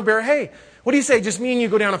to his armor bearer, hey, what do you say? Just me and you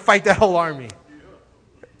go down and fight that whole army.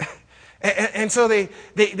 And so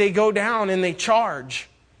they go down and they charge.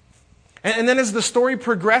 And then as the story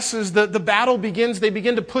progresses, the battle begins, they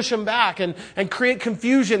begin to push them back and create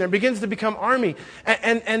confusion. There begins to become army.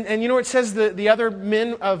 And you know what it says the other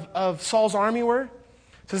men of Saul's army were?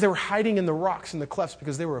 It says they were hiding in the rocks and the clefts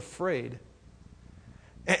because they were afraid.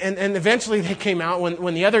 And eventually they came out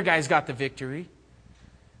when the other guys got the victory.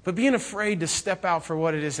 But being afraid to step out for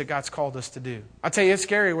what it is that God's called us to do. I'll tell you, it's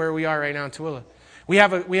scary where we are right now in Tooele. We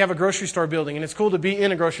have a grocery store building, and it's cool to be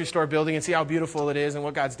in a grocery store building and see how beautiful it is and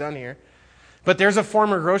what God's done here. But there's a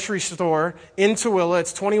former grocery store in Tooele.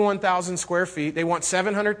 It's 21,000 square feet. They want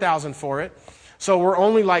 $700,000 for it. So we're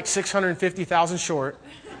only like $650,000 short.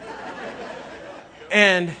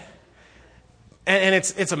 And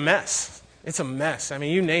it's a mess. It's a mess. I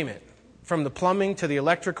mean, you name it. From the plumbing to the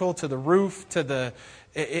electrical to the roof to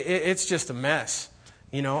it's just a mess,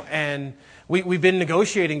 you know. And we've been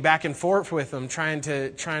negotiating back and forth with them, trying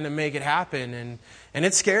to make it happen. And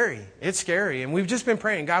it's scary. It's scary. And we've just been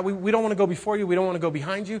praying, God, we don't want to go before you. We don't want to go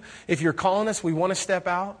behind you. If you're calling us, we want to step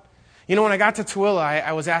out. You know, when I got to Tooele,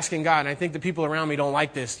 I was asking God, and I think the people around me don't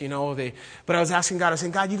like this, you know. But I was asking God, I was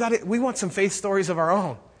saying, God, we want some faith stories of our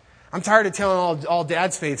own. I'm tired of telling all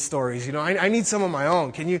Dad's faith stories. You know, I need some of my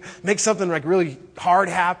own. Can you make something like really hard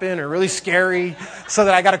happen or really scary so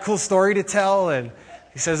that I got a cool story to tell? And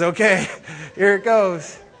he says, okay, here it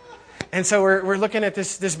goes. And so we're looking at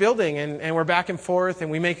this building, and we're back and forth, and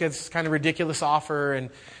we make this kind of ridiculous offer, and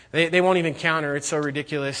they won't even counter. It's so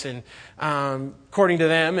ridiculous, and according to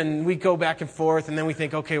them, and we go back and forth, and then we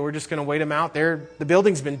think, okay, we're just going to wait them out. The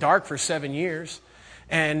building's been dark for 7 years,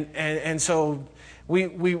 and so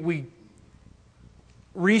we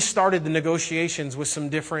restarted the negotiations with some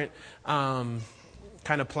different kind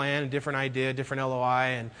of plan, a different idea, different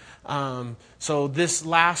LOI, and so this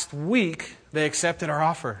last week they accepted our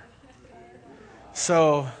offer.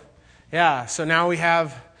 So now we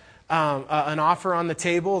have an offer on the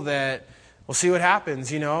table that we'll see what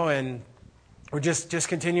happens, you know, and we're just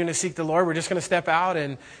continuing to seek the Lord. We're just going to step out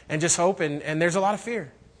and just hope, and there's a lot of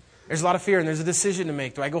fear. There's a lot of fear, and there's a decision to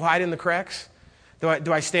make. Do I go hide in the cracks?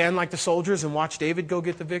 Do I stand like the soldiers and watch David go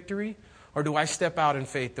get the victory? Or do I step out in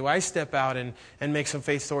faith? Do I step out and make some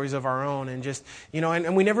faith stories of our own? And just,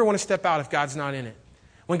 and we never want to step out if God's not in it.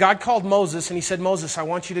 When God called Moses and he said, Moses, I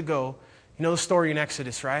want you to go. You know the story in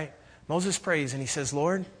Exodus, right? Moses prays and he says,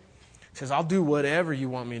 Lord, I'll do whatever you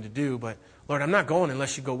want me to do, but Lord, I'm not going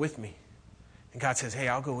unless you go with me. And God says, hey,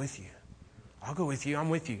 I'll go with you. I'll go with you. I'm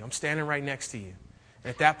with you. I'm standing right next to you. And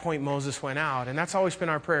at that point, Moses went out. And that's always been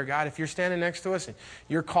our prayer. God, if you're standing next to us and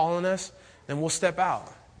you're calling us, then we'll step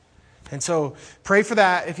out. And so pray for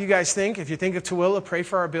that. If you think of Tooele, pray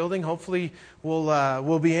for our building. Hopefully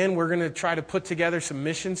we'll be in. We're going to try to put together some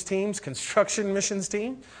missions teams, construction missions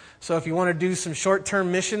team. So if you want to do some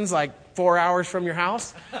short-term missions, like 4 hours from your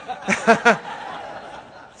house,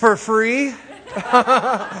 for free.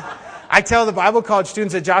 I tell the Bible college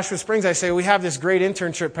students at Joshua Springs, I say, we have this great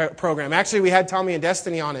internship program. Actually, we had Tommy and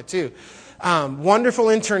Destiny on it too. Wonderful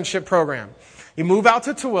internship program. You move out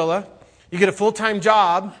to Tooele, you get a full-time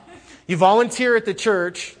job, you volunteer at the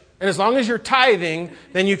church, and as long as you're tithing,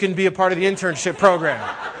 then you can be a part of the internship program.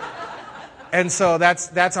 And so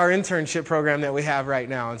that's our internship program that we have right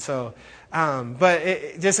now. And so,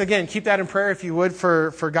 just again, keep that in prayer if you would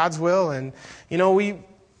for God's will. And we've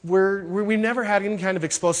never had any kind of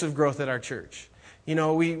explosive growth at our church.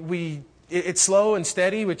 It's slow and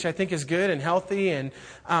steady, which I think is good and healthy, and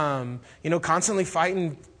constantly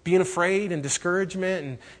fighting being afraid and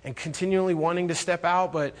discouragement and continually wanting to step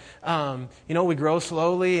out. But, we grow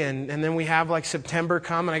slowly, and then we have like September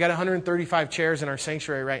come, and I got 135 chairs in our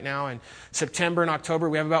sanctuary right now. And September and October,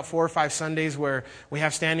 we have about 4 or 5 Sundays where we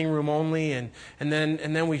have standing room only, and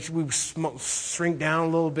then we shrink down a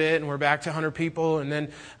little bit, and we're back to 100 people. And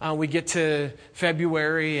then we get to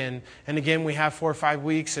February, and again, we have 4 or 5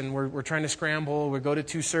 weeks, and we're trying to scramble. We go to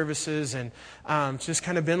 2 services, and it's just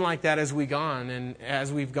kind of been like that as we've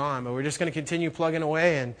gone. But we're just going to continue plugging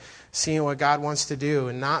away and seeing what God wants to do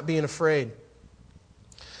and not being afraid.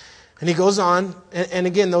 And he goes on, and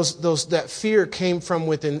again, that fear came from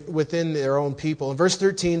within their own people. In verse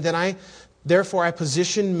 13, Therefore I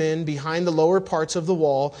positioned men behind the lower parts of the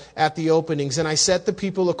wall at the openings, and I set the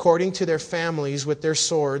people according to their families with their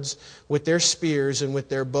swords, with their spears, and with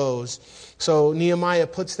their bows. So Nehemiah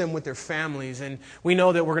puts them with their families, and we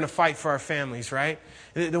know that we're going to fight for our families, right?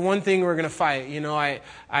 The one thing we're going to fight,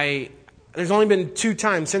 there's only been 2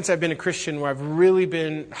 times since I've been a Christian where I've really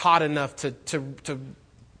been hot enough to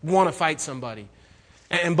want to fight somebody.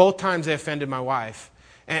 And both times they offended my wife.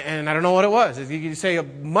 And I don't know what it was. You could say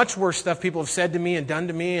much worse stuff people have said to me and done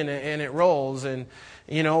to me, and it rolls. And,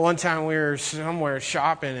 one time we were somewhere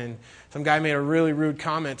shopping, and some guy made a really rude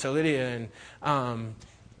comment to Lydia, and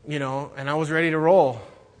I was ready to roll.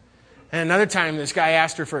 And another time this guy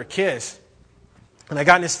asked her for a kiss. And I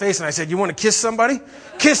got in his face and I said, you want to kiss somebody?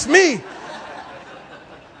 Kiss me!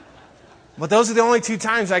 But those are the only 2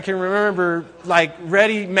 times I can remember,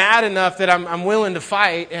 ready, mad enough that I'm willing to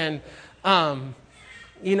fight. And, and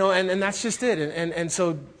that's just it. And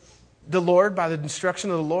so the Lord, by the instruction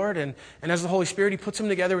of the Lord, and as the Holy Spirit, He puts them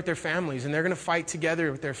together with their families, and they're going to fight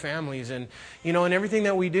together with their families. And, in everything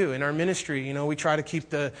that we do in our ministry, we try to keep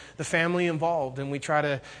the family involved, and we try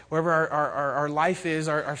to, wherever our life is,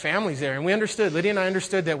 our family's there. And we understood, Lydia and I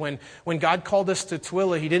understood that when God called us to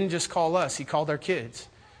Tooele, He didn't just call us, He called our kids.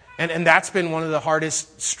 And that's been one of the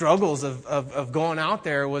hardest struggles of going out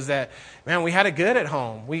there, was that, man, we had it good at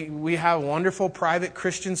home. We have a wonderful private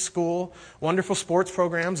Christian school, wonderful sports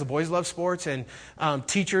programs. The boys love sports, and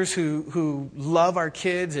teachers who love our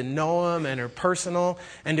kids and know them and are personal.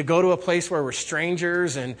 And to go to a place where we're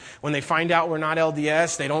strangers, and when they find out we're not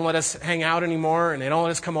LDS, they don't let us hang out anymore, and they don't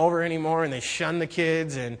let us come over anymore, and they shun the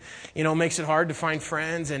kids, and makes it hard to find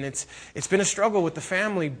friends. And it's been a struggle with the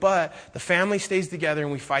family, but the family stays together,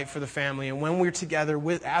 and we fight for the family. And when we're together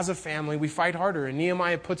as a family, we fight harder. And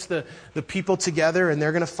Nehemiah puts the people together, and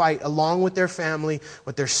they're going to fight along with their family,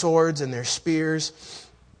 with their swords and their spears.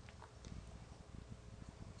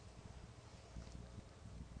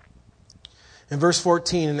 In verse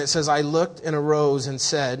 14, and it says, I looked and arose and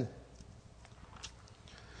said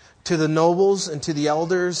to the nobles and to the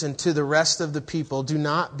elders and to the rest of the people, do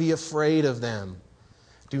not be afraid of them.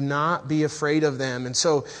 Do not be afraid of them. And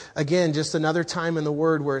so, again, just another time in the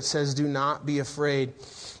Word where it says, do not be afraid.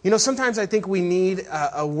 Sometimes I think we need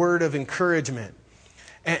a word of encouragement.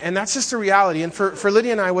 And that's just a reality. And for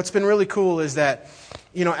Lydia and I, what's been really cool is that,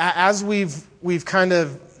 as we've kind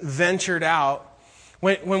of ventured out,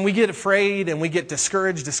 when we get afraid and we get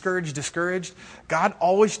discouraged, God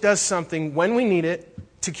always does something when we need it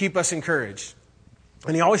to keep us encouraged.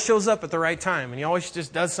 And He always shows up at the right time. And He always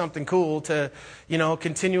just does something cool to,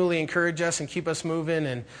 continually encourage us and keep us moving.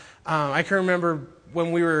 And I can remember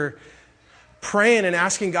when we were praying and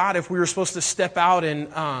asking God if we were supposed to step out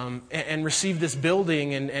and receive this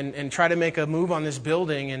building and try to make a move on this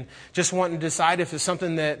building, and just wanting to decide if it's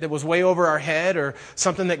something that was way over our head or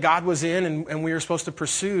something that God was in and we were supposed to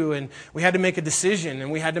pursue. And we had to make a decision,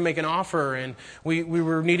 and we had to make an offer, and we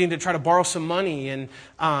were needing to try to borrow some money. And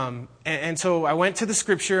so I went to the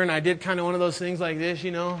scripture, and I did kind of one of those things like this,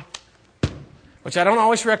 which I don't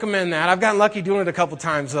always recommend that. I've gotten lucky doing it a couple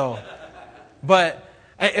times though. But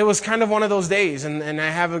it was kind of one of those days, and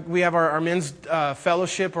we have our men's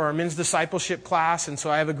fellowship or our men's discipleship class, and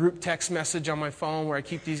so I have a group text message on my phone where I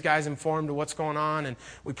keep these guys informed of what's going on, and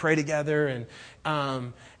we pray together,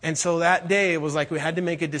 and so that day it was like we had to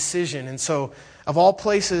make a decision, and so of all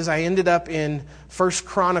places I ended up in 1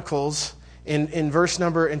 Chronicles in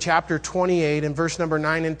chapter 28 and verse number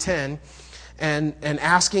 9 and 10, and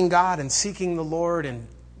asking God and seeking the Lord and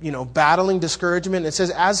battling discouragement. It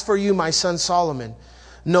says, "As for you, my son Solomon,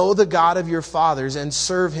 know the God of your fathers and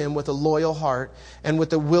serve him with a loyal heart and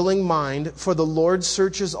with a willing mind, for the Lord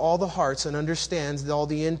searches all the hearts and understands all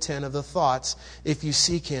the intent of the thoughts. If you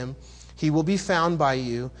seek him, he will be found by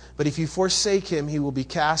you. But if you forsake him, he will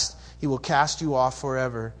cast you off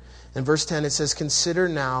forever." In verse 10 it says, "Consider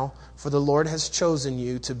now, for the Lord has chosen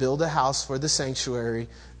you to build a house for the sanctuary.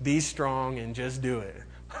 Be strong and just do it."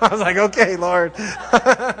 I was like, "Okay, Lord."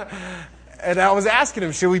 And I was asking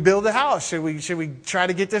him, should we build a house? Should we try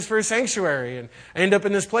to get this for a sanctuary? And I end up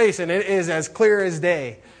in this place, and it is as clear as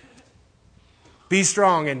day. Be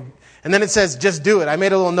strong. And then it says, just do it. I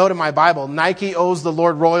made a little note in my Bible. Nike owes the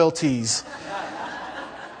Lord royalties.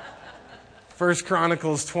 1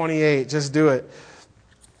 Chronicles 28, just do it.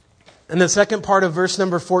 In the second part of verse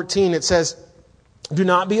number 14, it says, "Do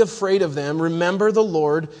not be afraid of them. Remember the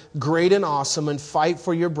Lord, great and awesome, and fight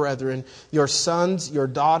for your brethren, your sons, your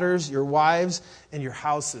daughters, your wives, and your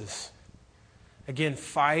houses." Again,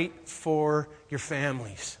 fight for your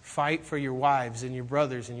families. Fight for your wives and your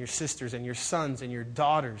brothers and your sisters and your sons and your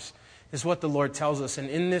daughters is what the Lord tells us. And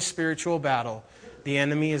in this spiritual battle, the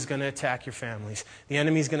enemy is going to attack your families. The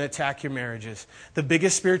enemy is going to attack your marriages. The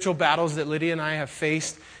biggest spiritual battles that Lydia and I have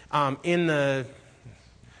faced in the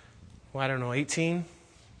 18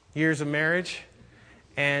 years of marriage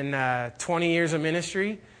and 20 years of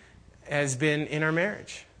ministry has been in our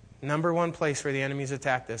marriage. Number one place where the enemy's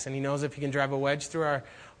attacked us. And he knows if he can drive a wedge through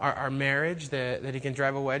our marriage, that he can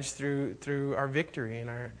drive a wedge through our victory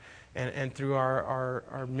and through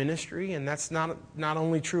our ministry. And that's not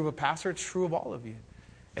only true of a pastor, it's true of all of you.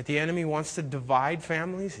 That the enemy wants to divide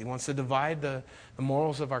families. He wants to divide the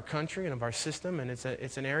morals of our country and of our system. And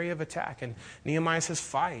it's an area of attack. And Nehemiah says,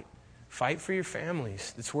 fight. Fight for your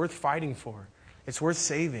families. It's worth fighting for. It's worth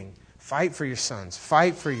saving. Fight for your sons.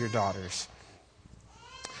 Fight for your daughters.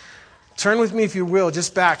 Turn with me, if you will,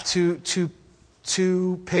 just back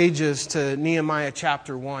two pages to Nehemiah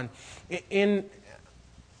chapter 1.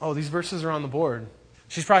 These verses are on the board.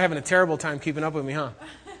 She's probably having a terrible time keeping up with me, huh?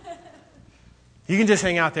 You can just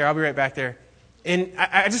hang out there. I'll be right back there. And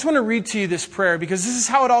I just want to read to you this prayer because this is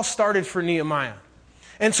how it all started for Nehemiah.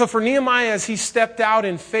 And so for Nehemiah, as he stepped out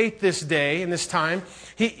in faith this day and this time,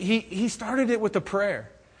 he started it with a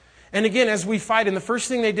prayer. And again, as we fight, and the first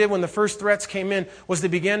thing they did when the first threats came in was they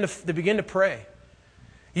began to pray.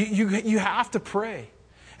 You have to pray.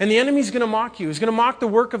 And the enemy's going to mock you. He's going to mock the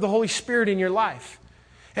work of the Holy Spirit in your life.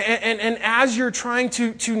 And as you're trying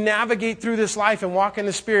to navigate through this life and walk in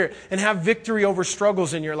the Spirit and have victory over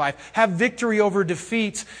struggles in your life, have victory over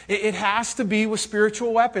defeats, it has to be with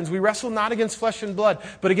spiritual weapons. We wrestle not against flesh and blood,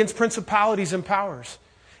 but against principalities and powers.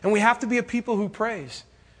 And we have to be a people who prays.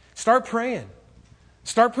 Start praying.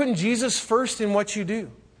 Start putting Jesus first in what you do.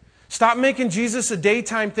 Stop making Jesus a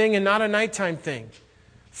daytime thing and not a nighttime thing.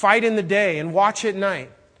 Fight in the day and watch at night.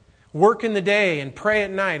 Work in the day and pray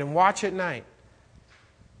at night and watch at night.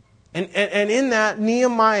 And in that,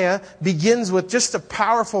 Nehemiah begins with just a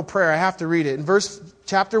powerful prayer. I have to read it. In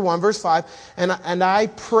chapter 1, verse 5, and I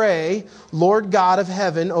pray, Lord God of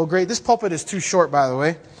heaven, oh great. This pulpit is too short, by the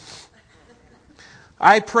way.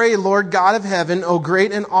 I pray, Lord God of heaven, oh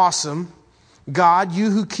great and awesome God, you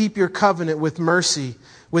who keep your covenant with mercy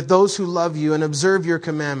with those who love you and observe your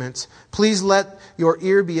commandments. Please let your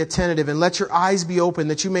ear be attentive and let your eyes be open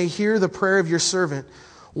that you may hear the prayer of your servant.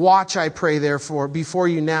 Watch, I pray, therefore, before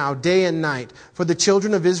you now, day and night, for the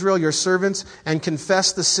children of Israel, your servants, and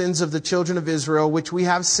confess the sins of the children of Israel, which we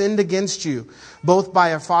have sinned against you, both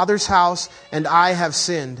by our father's house and I have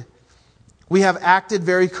sinned. We have acted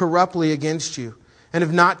very corruptly against you, and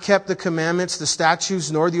have not kept the commandments, the statutes,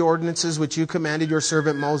 nor the ordinances which you commanded your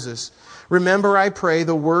servant Moses. Remember, I pray,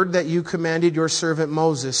 the word that you commanded your servant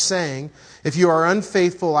Moses, saying, if you are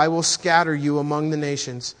unfaithful, I will scatter you among the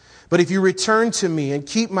nations. But if you return to me and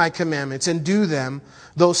keep my commandments and do them,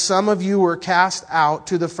 though some of you were cast out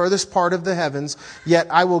to the furthest part of the heavens, yet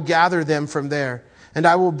I will gather them from there, and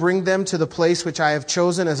I will bring them to the place which I have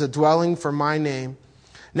chosen as a dwelling for my name.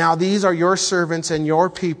 Now these are your servants and your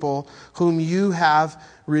people, whom you have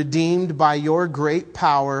redeemed by your great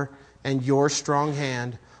power and your strong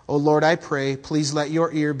hand. O Lord, I pray, please let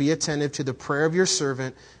your ear be attentive to the prayer of your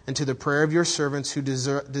servant and to the prayer of your servants who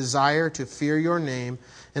desire to fear your name.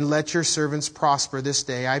 And let your servants prosper this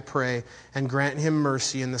day, I pray, and grant him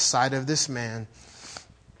mercy in the sight of this man.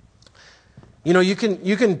 You know, you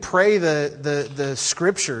can pray the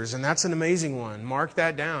scriptures, and that's an amazing one. Mark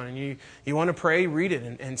that down. And you want to pray, read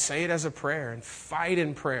it, and say it as a prayer, and fight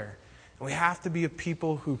in prayer. And we have to be a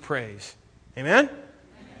people who praise. Amen?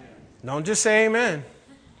 Don't just say amen.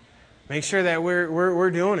 Make sure that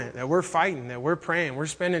we're doing it, that we're fighting, that we're praying, we're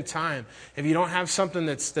spending time. If you don't have something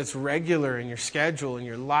that's regular in your schedule, in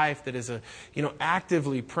your life, that is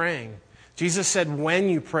actively praying. Jesus said when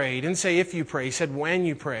you pray. He didn't say if you pray. He said when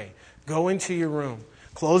you pray. Go into your room,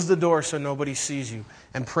 close the door so nobody sees you,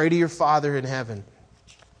 and pray to your Father in heaven.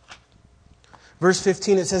 Verse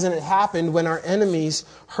 15, it says, and it happened when our enemies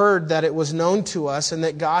heard that it was known to us and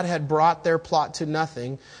that God had brought their plot to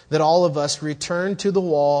nothing, that all of us returned to the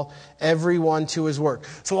wall, everyone to his work.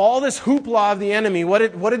 So all this hoopla of the enemy, what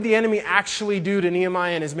did the enemy actually do to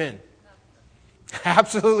Nehemiah and his men?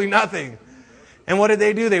 Absolutely nothing. And what did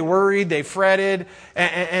they do? They worried, they fretted,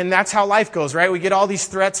 and that's how life goes, right? We get all these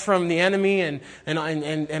threats from the enemy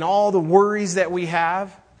and all the worries that we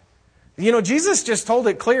have. You know, Jesus just told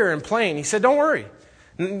it clear and plain. He said, don't worry.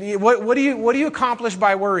 What do you accomplish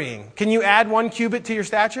by worrying? Can you add 1 cubit to your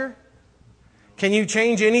stature? Can you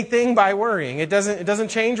change anything by worrying? It doesn't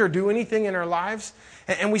change or do anything in our lives.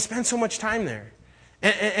 And we spend so much time there.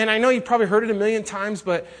 And I know you've probably heard it a million times,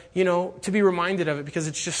 but, to be reminded of it because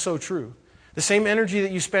it's just so true. The same energy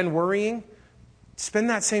that you spend worrying, spend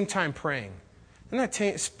that same time praying. And that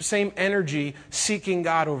same energy seeking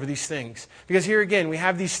God over these things. Because here again, we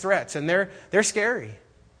have these threats, and they're scary.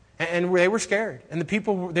 And they were scared. And the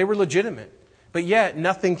people, they were legitimate. But yet,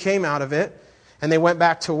 nothing came out of it, and they went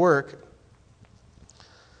back to work.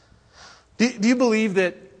 Do you believe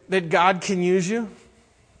that God can use you?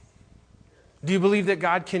 Do you believe that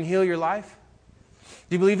God can heal your life?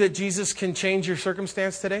 Do you believe that Jesus can change your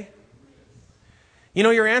circumstance today?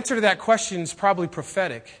 Your answer to that question is probably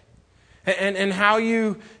prophetic. And how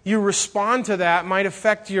you respond to that might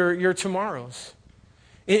affect your tomorrows.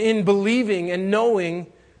 In believing and knowing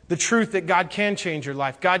the truth that God can change your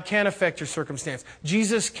life. God can affect your circumstance.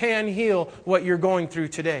 Jesus can heal what you're going through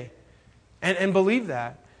today. And believe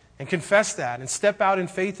that. And confess that. And step out in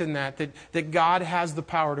faith in that God has the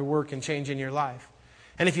power to work and change in your life.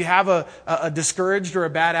 And if you have a discouraged or a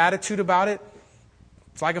bad attitude about it,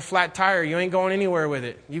 it's like a flat tire. You ain't going anywhere with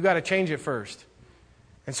it. You got to change it first.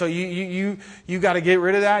 And so you got to get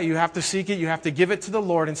rid of that. You have to seek it. You have to give it to the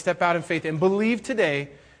Lord and step out in faith and believe today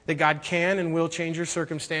that God can and will change your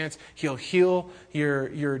circumstance. He'll heal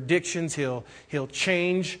your addictions. He'll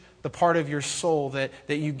change the part of your soul that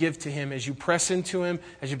you give to Him as you press into Him,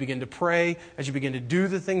 as you begin to pray, as you begin to do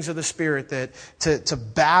the things of the Spirit to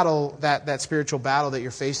battle that spiritual battle that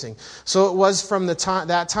you're facing. So it was from that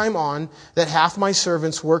time on that half my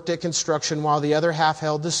servants worked at construction while the other half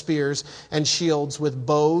held the spears and shields with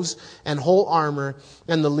bows and whole armor,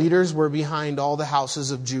 and the leaders were behind all the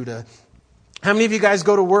houses of Judah. How many of you guys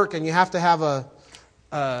go to work and you have to have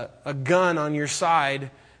a gun on your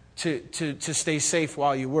side to stay safe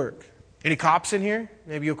while you work? Any cops in here?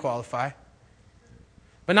 Maybe you'll qualify.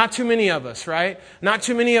 But not too many of us, right? Not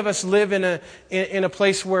too many of us live in a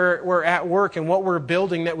place where we're at work and what we're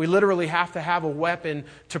building that we literally have to have a weapon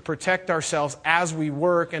to protect ourselves as we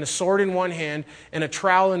work, and a sword in one hand and a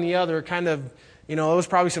trowel in the other. Kind of, it was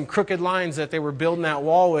probably some crooked lines that they were building that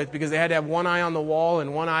wall with because they had to have one eye on the wall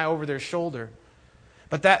and one eye over their shoulder.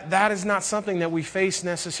 But that is not something that we face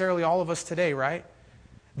necessarily, all of us today, right?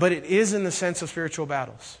 But it is in the sense of spiritual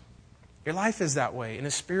battles. Your life is that way. In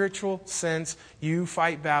a spiritual sense, you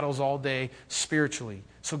fight battles all day spiritually.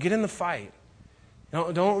 So get in the fight.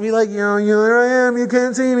 Don't be like, here I am, you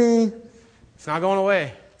can't see me. It's not going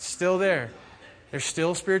away. It's still there. There's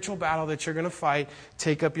still a spiritual battle that you're going to fight.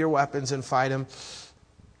 Take up your weapons and fight them.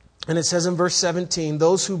 And it says in verse 17,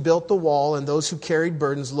 those who built the wall and those who carried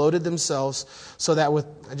burdens loaded themselves so that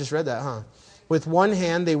I just read that, huh? With one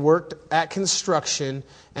hand, they worked at construction,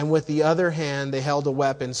 and with the other hand, they held a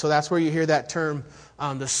weapon. So that's where you hear that term,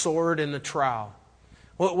 the sword and the trowel.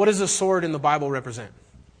 What does a sword in the Bible represent?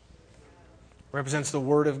 It represents the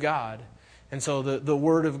Word of God. And so the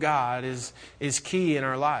Word of God is key in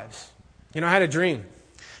our lives. I had a dream.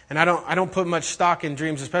 And I don't put much stock in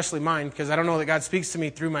dreams, especially mine, because I don't know that God speaks to me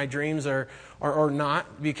through my dreams or not,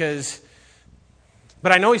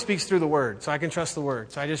 but I know He speaks through the Word, so I can trust the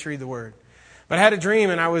Word. So I just read the Word. But I had a dream,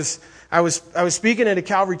 and I was speaking at a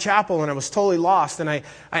Calvary Chapel, and I was totally lost, and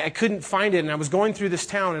I couldn't find it, and I was going through this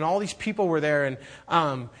town, and all these people were there,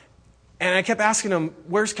 and I kept asking them,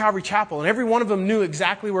 where's Calvary Chapel? And every one of them knew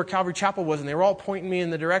exactly where Calvary Chapel was, and they were all pointing me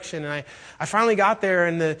in the direction. And I finally got there,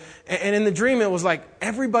 and in the dream it was like,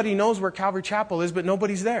 everybody knows where Calvary Chapel is, but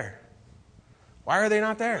nobody's there. Why are they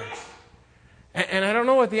not there? And I don't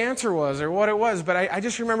know what the answer was or what it was, but I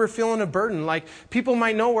just remember feeling a burden. Like, people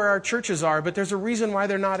might know where our churches are, but there's a reason why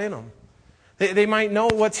they're not in them. They might know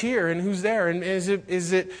what's here and who's there. And is it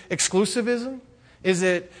exclusivism? Is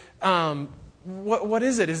it... What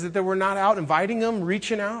is it? Is it that we're not out inviting them,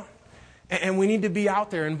 reaching out? And we need to be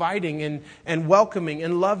out there inviting and welcoming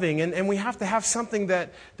and loving. And we have to have something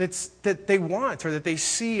that they want or that they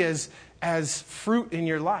see as fruit in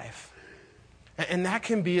your life. And that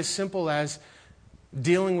can be as simple as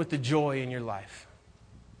dealing with the joy in your life.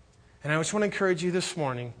 And I just want to encourage you this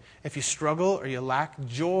morning, if you struggle or you lack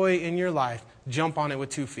joy in your life, jump on it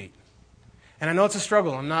with 2 feet. And I know it's a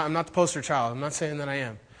struggle. I'm not the poster child. I'm not saying that I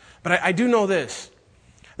am. But I do know this,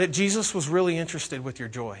 that Jesus was really interested with your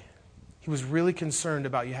joy. He was really concerned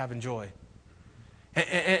about you having joy.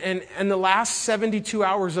 And the last 72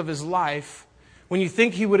 hours of His life, when you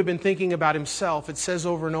think He would have been thinking about Himself, it says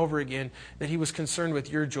over and over again that He was concerned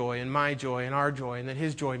with your joy and my joy and our joy, and that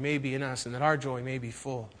His joy may be in us and that our joy may be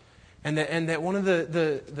full. And that one of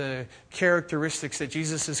the characteristics that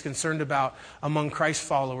Jesus is concerned about among Christ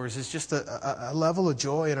followers is just a level of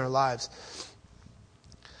joy in our lives.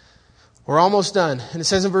 We're almost done. And it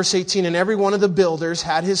says in verse 18, and every one of the builders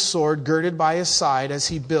had his sword girded by his side as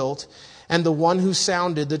he built, and the one who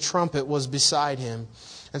sounded the trumpet was beside him.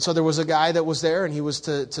 And so there was a guy that was there, and he was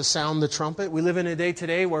to sound the trumpet. We live in a day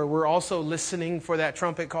today where we're also listening for that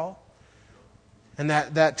trumpet call. And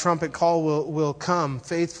that trumpet call will come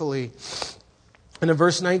faithfully. And in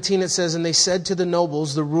verse 19 it says, and they said to the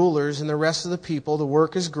nobles, the rulers, and the rest of the people, the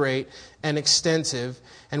work is great and extensive,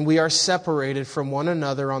 and we are separated from one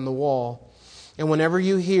another on the wall. And whenever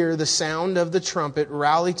you hear the sound of the trumpet,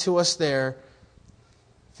 rally to us there.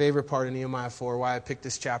 Favorite part of Nehemiah 4, why I picked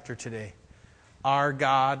this chapter today. Our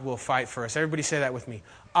God will fight for us. Everybody say that with me.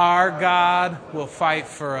 Our God will fight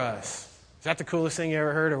for us. Is that the coolest thing you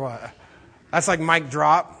ever heard or what? That's like mic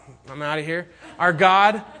drop. I'm out of here. Our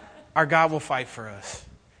God will fight for us.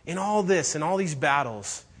 In all this, in all these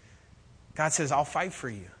battles, God says, I'll fight for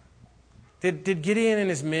you. Did Gideon and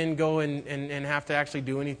his men go and have to actually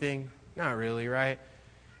do anything? Not really, right?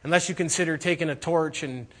 Unless you consider taking a torch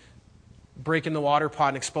and breaking the water pot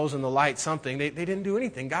and exposing the light, something. They didn't do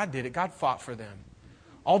anything. God did it. God fought for them.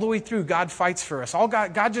 All the way through, God fights for us.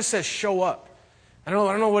 God just says, show up. I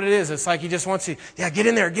don't know what it is. It's like He just wants you, get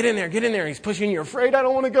in there. He's pushing you. You're afraid, I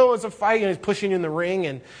don't want to go. It's a fight. And He's pushing you in the ring.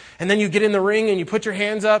 And then you get in the ring and you put your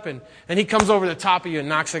hands up and He comes over the top of you and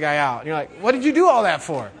knocks the guy out. And you're like, what did you do all that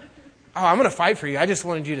for? Oh, I'm going to fight for you. I just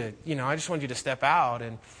wanted you to step out.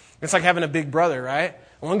 And it's like having a big brother, right?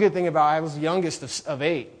 One good thing about I was the youngest of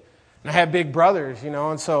 8. And I had big brothers, and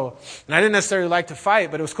I didn't necessarily like to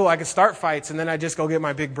fight, but it was cool. I could start fights and then I'd just go get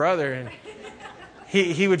my big brother and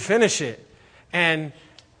he would finish it. And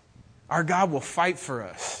our God will fight for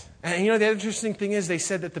us. And the interesting thing is they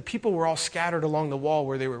said that the people were all scattered along the wall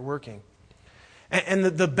where they were working. And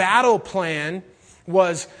the battle plan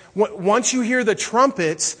was, once you hear the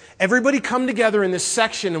trumpets, everybody come together in this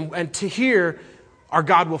section and to hear, our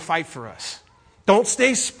God will fight for us. Don't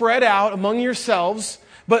stay spread out among yourselves,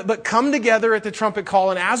 but come together at the trumpet call.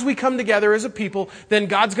 And as we come together as a people, then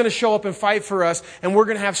God's going to show up and fight for us, and we're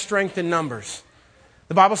going to have strength in numbers.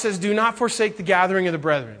 The Bible says, do not forsake the gathering of the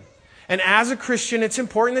brethren. And as a Christian, it's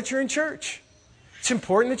important that you're in church. It's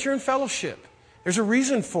important that you're in fellowship. There's a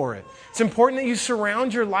reason for it. It's important that you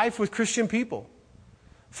surround your life with Christian people.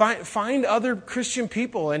 Find other Christian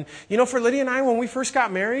people. And, for Lydia and I, when we first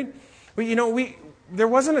got married, there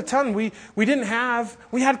wasn't a ton. We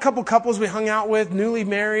had a couple couples we hung out with, newly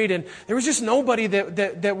married, and there was just nobody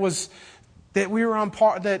that we were on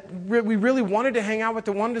par, that we really wanted to hang out with,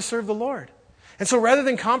 that wanted to serve the Lord. And so rather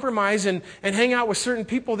than compromise and hang out with certain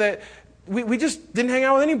people, that we just didn't hang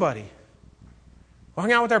out with anybody. We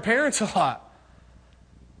hung out with our parents a lot.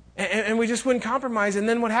 And we just wouldn't compromise. And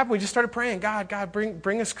then what happened? We just started praying, God,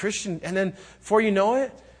 bring us Christian. And then before you know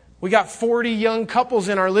it, we got 40 young couples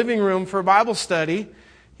in our living room for a Bible study.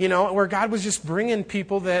 where God was just bringing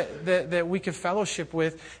people that we could fellowship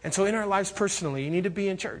with. And so in our lives personally, you need to be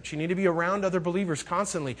in church. You need to be around other believers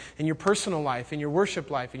constantly in your personal life, in your worship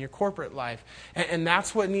life, in your corporate life. And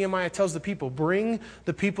that's what Nehemiah tells the people. Bring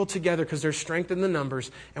the people together because there's strength in the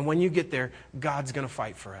numbers. And when you get there, God's going to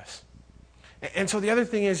fight for us. And so the other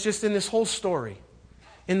thing is just in this whole story,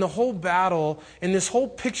 in the whole battle, in this whole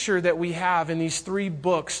picture that we have in these 3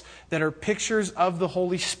 books that are pictures of the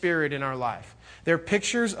Holy Spirit in our life. They're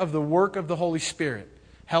pictures of the work of the Holy Spirit.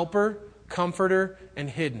 Helper, Comforter, and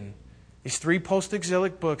Hidden. These 3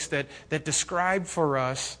 post-exilic books that describe for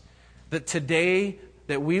us that today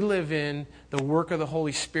that we live in the work of the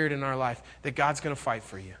Holy Spirit in our life, that God's going to fight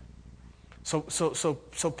for you. So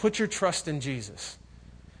put your trust in Jesus.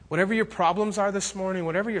 Whatever your problems are this morning,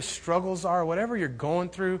 whatever your struggles are, whatever you're going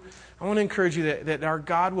through, I want to encourage you that our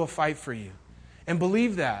God will fight for you. And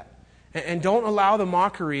believe that. And don't allow the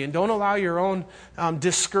mockery and don't allow your own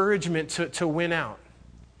discouragement to win out.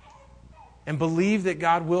 And believe that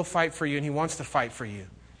God will fight for you and He wants to fight for you.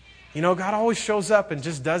 God always shows up and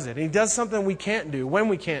just does it. And He does something we can't do when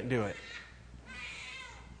we can't do it.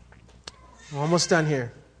 We're almost done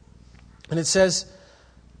here. And it says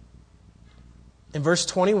in verse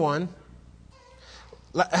 21,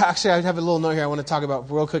 actually I have a little note here I want to talk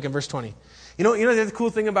about real quick in verse 20. You know the cool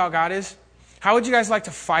thing about God is? How would you guys like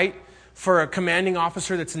to fight for a commanding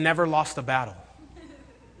officer that's never lost a battle?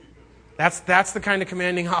 That's the kind of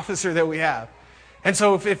commanding officer that we have. And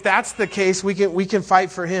so if that's the case, we can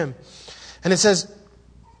fight for him. And it says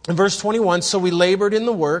in verse 21, so we labored in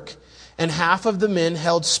the work, and half of the men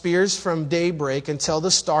held spears from daybreak until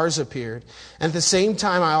the stars appeared. And at the same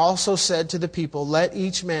time I also said to the people, let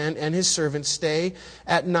each man and his servant stay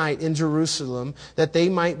at night in Jerusalem, that they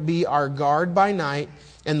might be our guard by night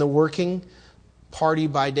and the working party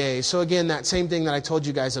by day. So again, that same thing that I told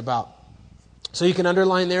you guys about. So you can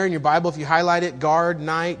underline there in your Bible, if you highlight it, guard,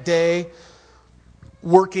 night, day,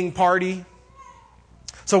 working party.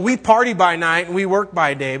 So we party by night and we work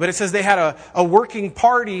by day. But it says they had a working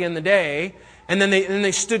party in the day, and then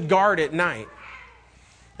they stood guard at night.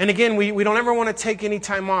 And again, we don't ever want to take any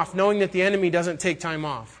time off, knowing that the enemy doesn't take time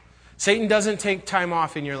off. Satan doesn't take time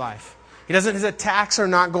off in your life. His attacks are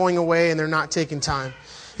not going away and they're not taking time.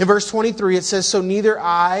 In verse 23, it says, so neither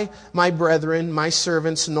I, my brethren, my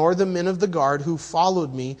servants, nor the men of the guard who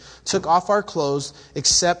followed me took off our clothes,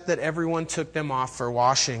 except that everyone took them off for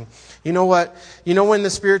washing. You know what? You know when the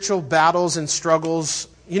spiritual battles and struggles,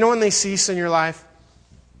 you know when they cease in your life?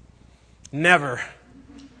 Never.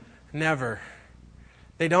 Never.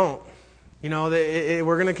 They don't. We're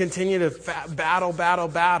going to continue to battle.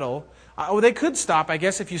 They could stop, I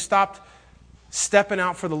guess, if you stopped stepping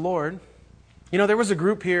out for the Lord. There was a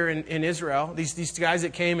group here in Israel, these guys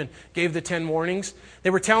that came and gave the 10 warnings. They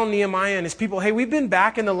were telling Nehemiah and his people, hey, we've been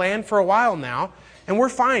back in the land for a while now, and we're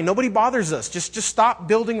fine. Nobody bothers us. Just stop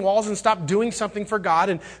building walls and stop doing something for God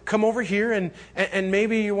and come over here and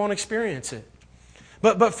maybe you won't experience it.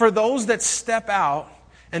 But for those that step out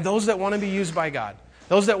and those that want to be used by God,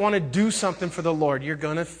 those that want to do something for the Lord, you're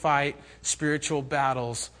going to fight spiritual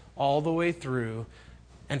battles all the way through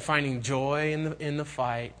and finding joy in the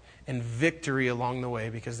fight. And victory along the way,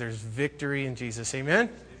 because there's victory in Jesus. Amen?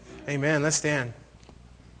 Amen. Let's stand.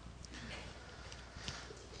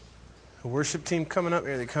 The worship team coming up.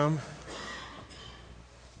 Here they come.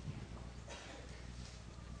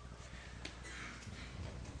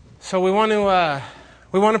 So we want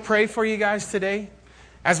to pray for you guys today.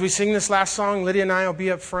 As we sing this last song, Lydia and I will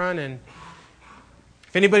be up front. And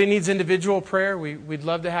if anybody needs individual prayer, we'd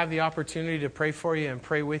love to have the opportunity to pray for you and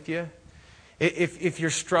pray with you. If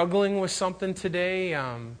you're struggling with something today,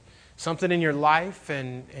 something in your life,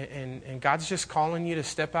 and God's just calling you to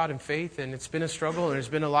step out in faith, and it's been a struggle, and there's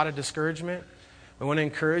been a lot of discouragement, we want to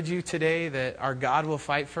encourage you today that our God will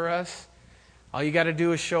fight for us. All you got to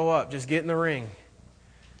do is show up. Just get in the ring.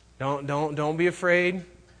 Don't be afraid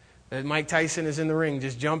that Mike Tyson is in the ring.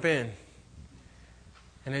 Just jump in.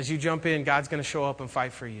 And as you jump in, God's going to show up and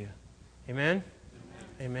fight for you. Amen?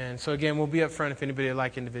 Amen. So again, we'll be up front if anybody would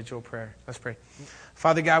like individual prayer. Let's pray.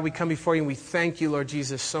 Father God, we come before you and we thank you, Lord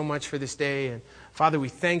Jesus, so much for this day. And Father, we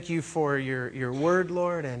thank you for your word,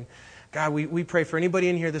 Lord. And God, we pray for anybody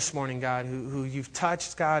in here this morning, God, who you've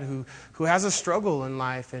touched, God, who has a struggle in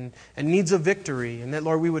life and needs a victory. And that,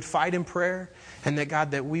 Lord, we would fight in prayer. And that,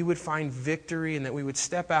 God, that we would find victory and that we would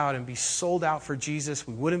step out and be sold out for Jesus.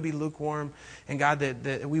 We wouldn't be lukewarm. And God,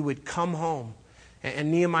 that we would come home.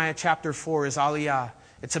 And Nehemiah chapter 4 is Aliyah.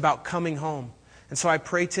 It's about coming home. And so I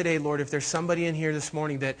pray today, Lord, if there's somebody in here this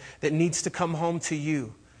morning that needs to come home to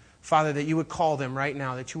you, Father, that you would call them right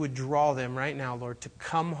now, that you would draw them right now, Lord, to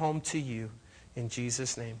come home to you. In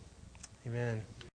Jesus' name, amen.